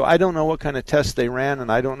 So I don't know what kind of tests they ran, and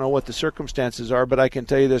I don't know what the circumstances are, but I can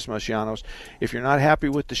tell you this, Janos, if you're not happy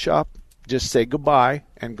with the shop, just say goodbye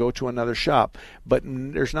and go to another shop. But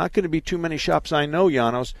there's not going to be too many shops I know,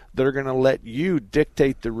 Janos, that are going to let you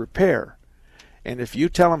dictate the repair. And if you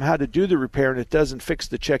tell them how to do the repair and it doesn't fix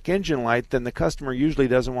the check engine light, then the customer usually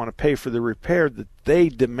doesn't want to pay for the repair that they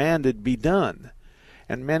demanded be done.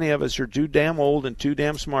 And many of us are too damn old and too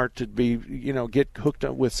damn smart to be, get hooked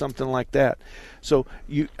up with something like that. So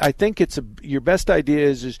I think your best idea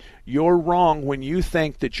is you're wrong when you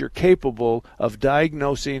think that you're capable of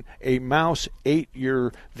diagnosing a mouse ate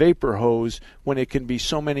your vapor hose when it can be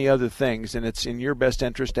so many other things. And it's in your best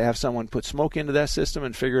interest to have someone put smoke into that system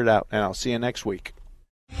and figure it out. And I'll see you next week.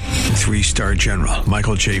 3-star General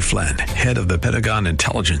Michael J. Flynn, head of the Pentagon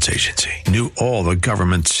Intelligence Agency, knew all the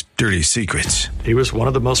government's dirty secrets. He was one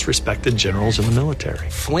of the most respected generals in the military.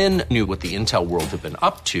 Flynn knew what the intel world had been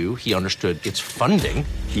up to. He understood its funding.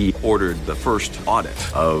 He ordered the first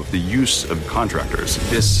audit of the use of contractors.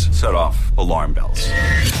 This set off alarm bells.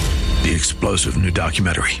 The explosive new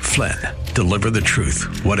documentary, Flynn, Deliver the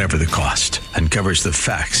Truth, Whatever the Cost, uncovers the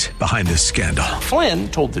facts behind this scandal. Flynn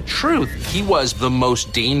told the truth. He was the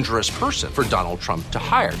most dangerous person for Donald Trump to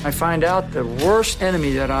hire. I find out the worst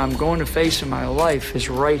enemy that I'm going to face in my life is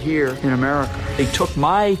right here in America. They took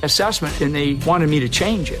my assessment and they wanted me to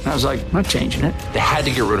change it. And I was like, I'm not changing it. They had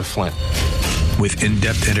to get rid of Flynn. With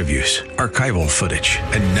in-depth interviews, archival footage,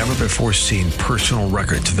 and never-before-seen personal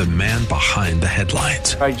records of the man behind the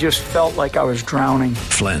headlines. I just felt like I was drowning.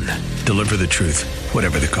 Flynn, Deliver the Truth,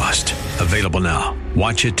 Whatever the Cost. Available now.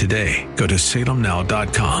 Watch it today. Go to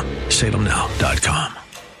salemnow.com. salemnow.com.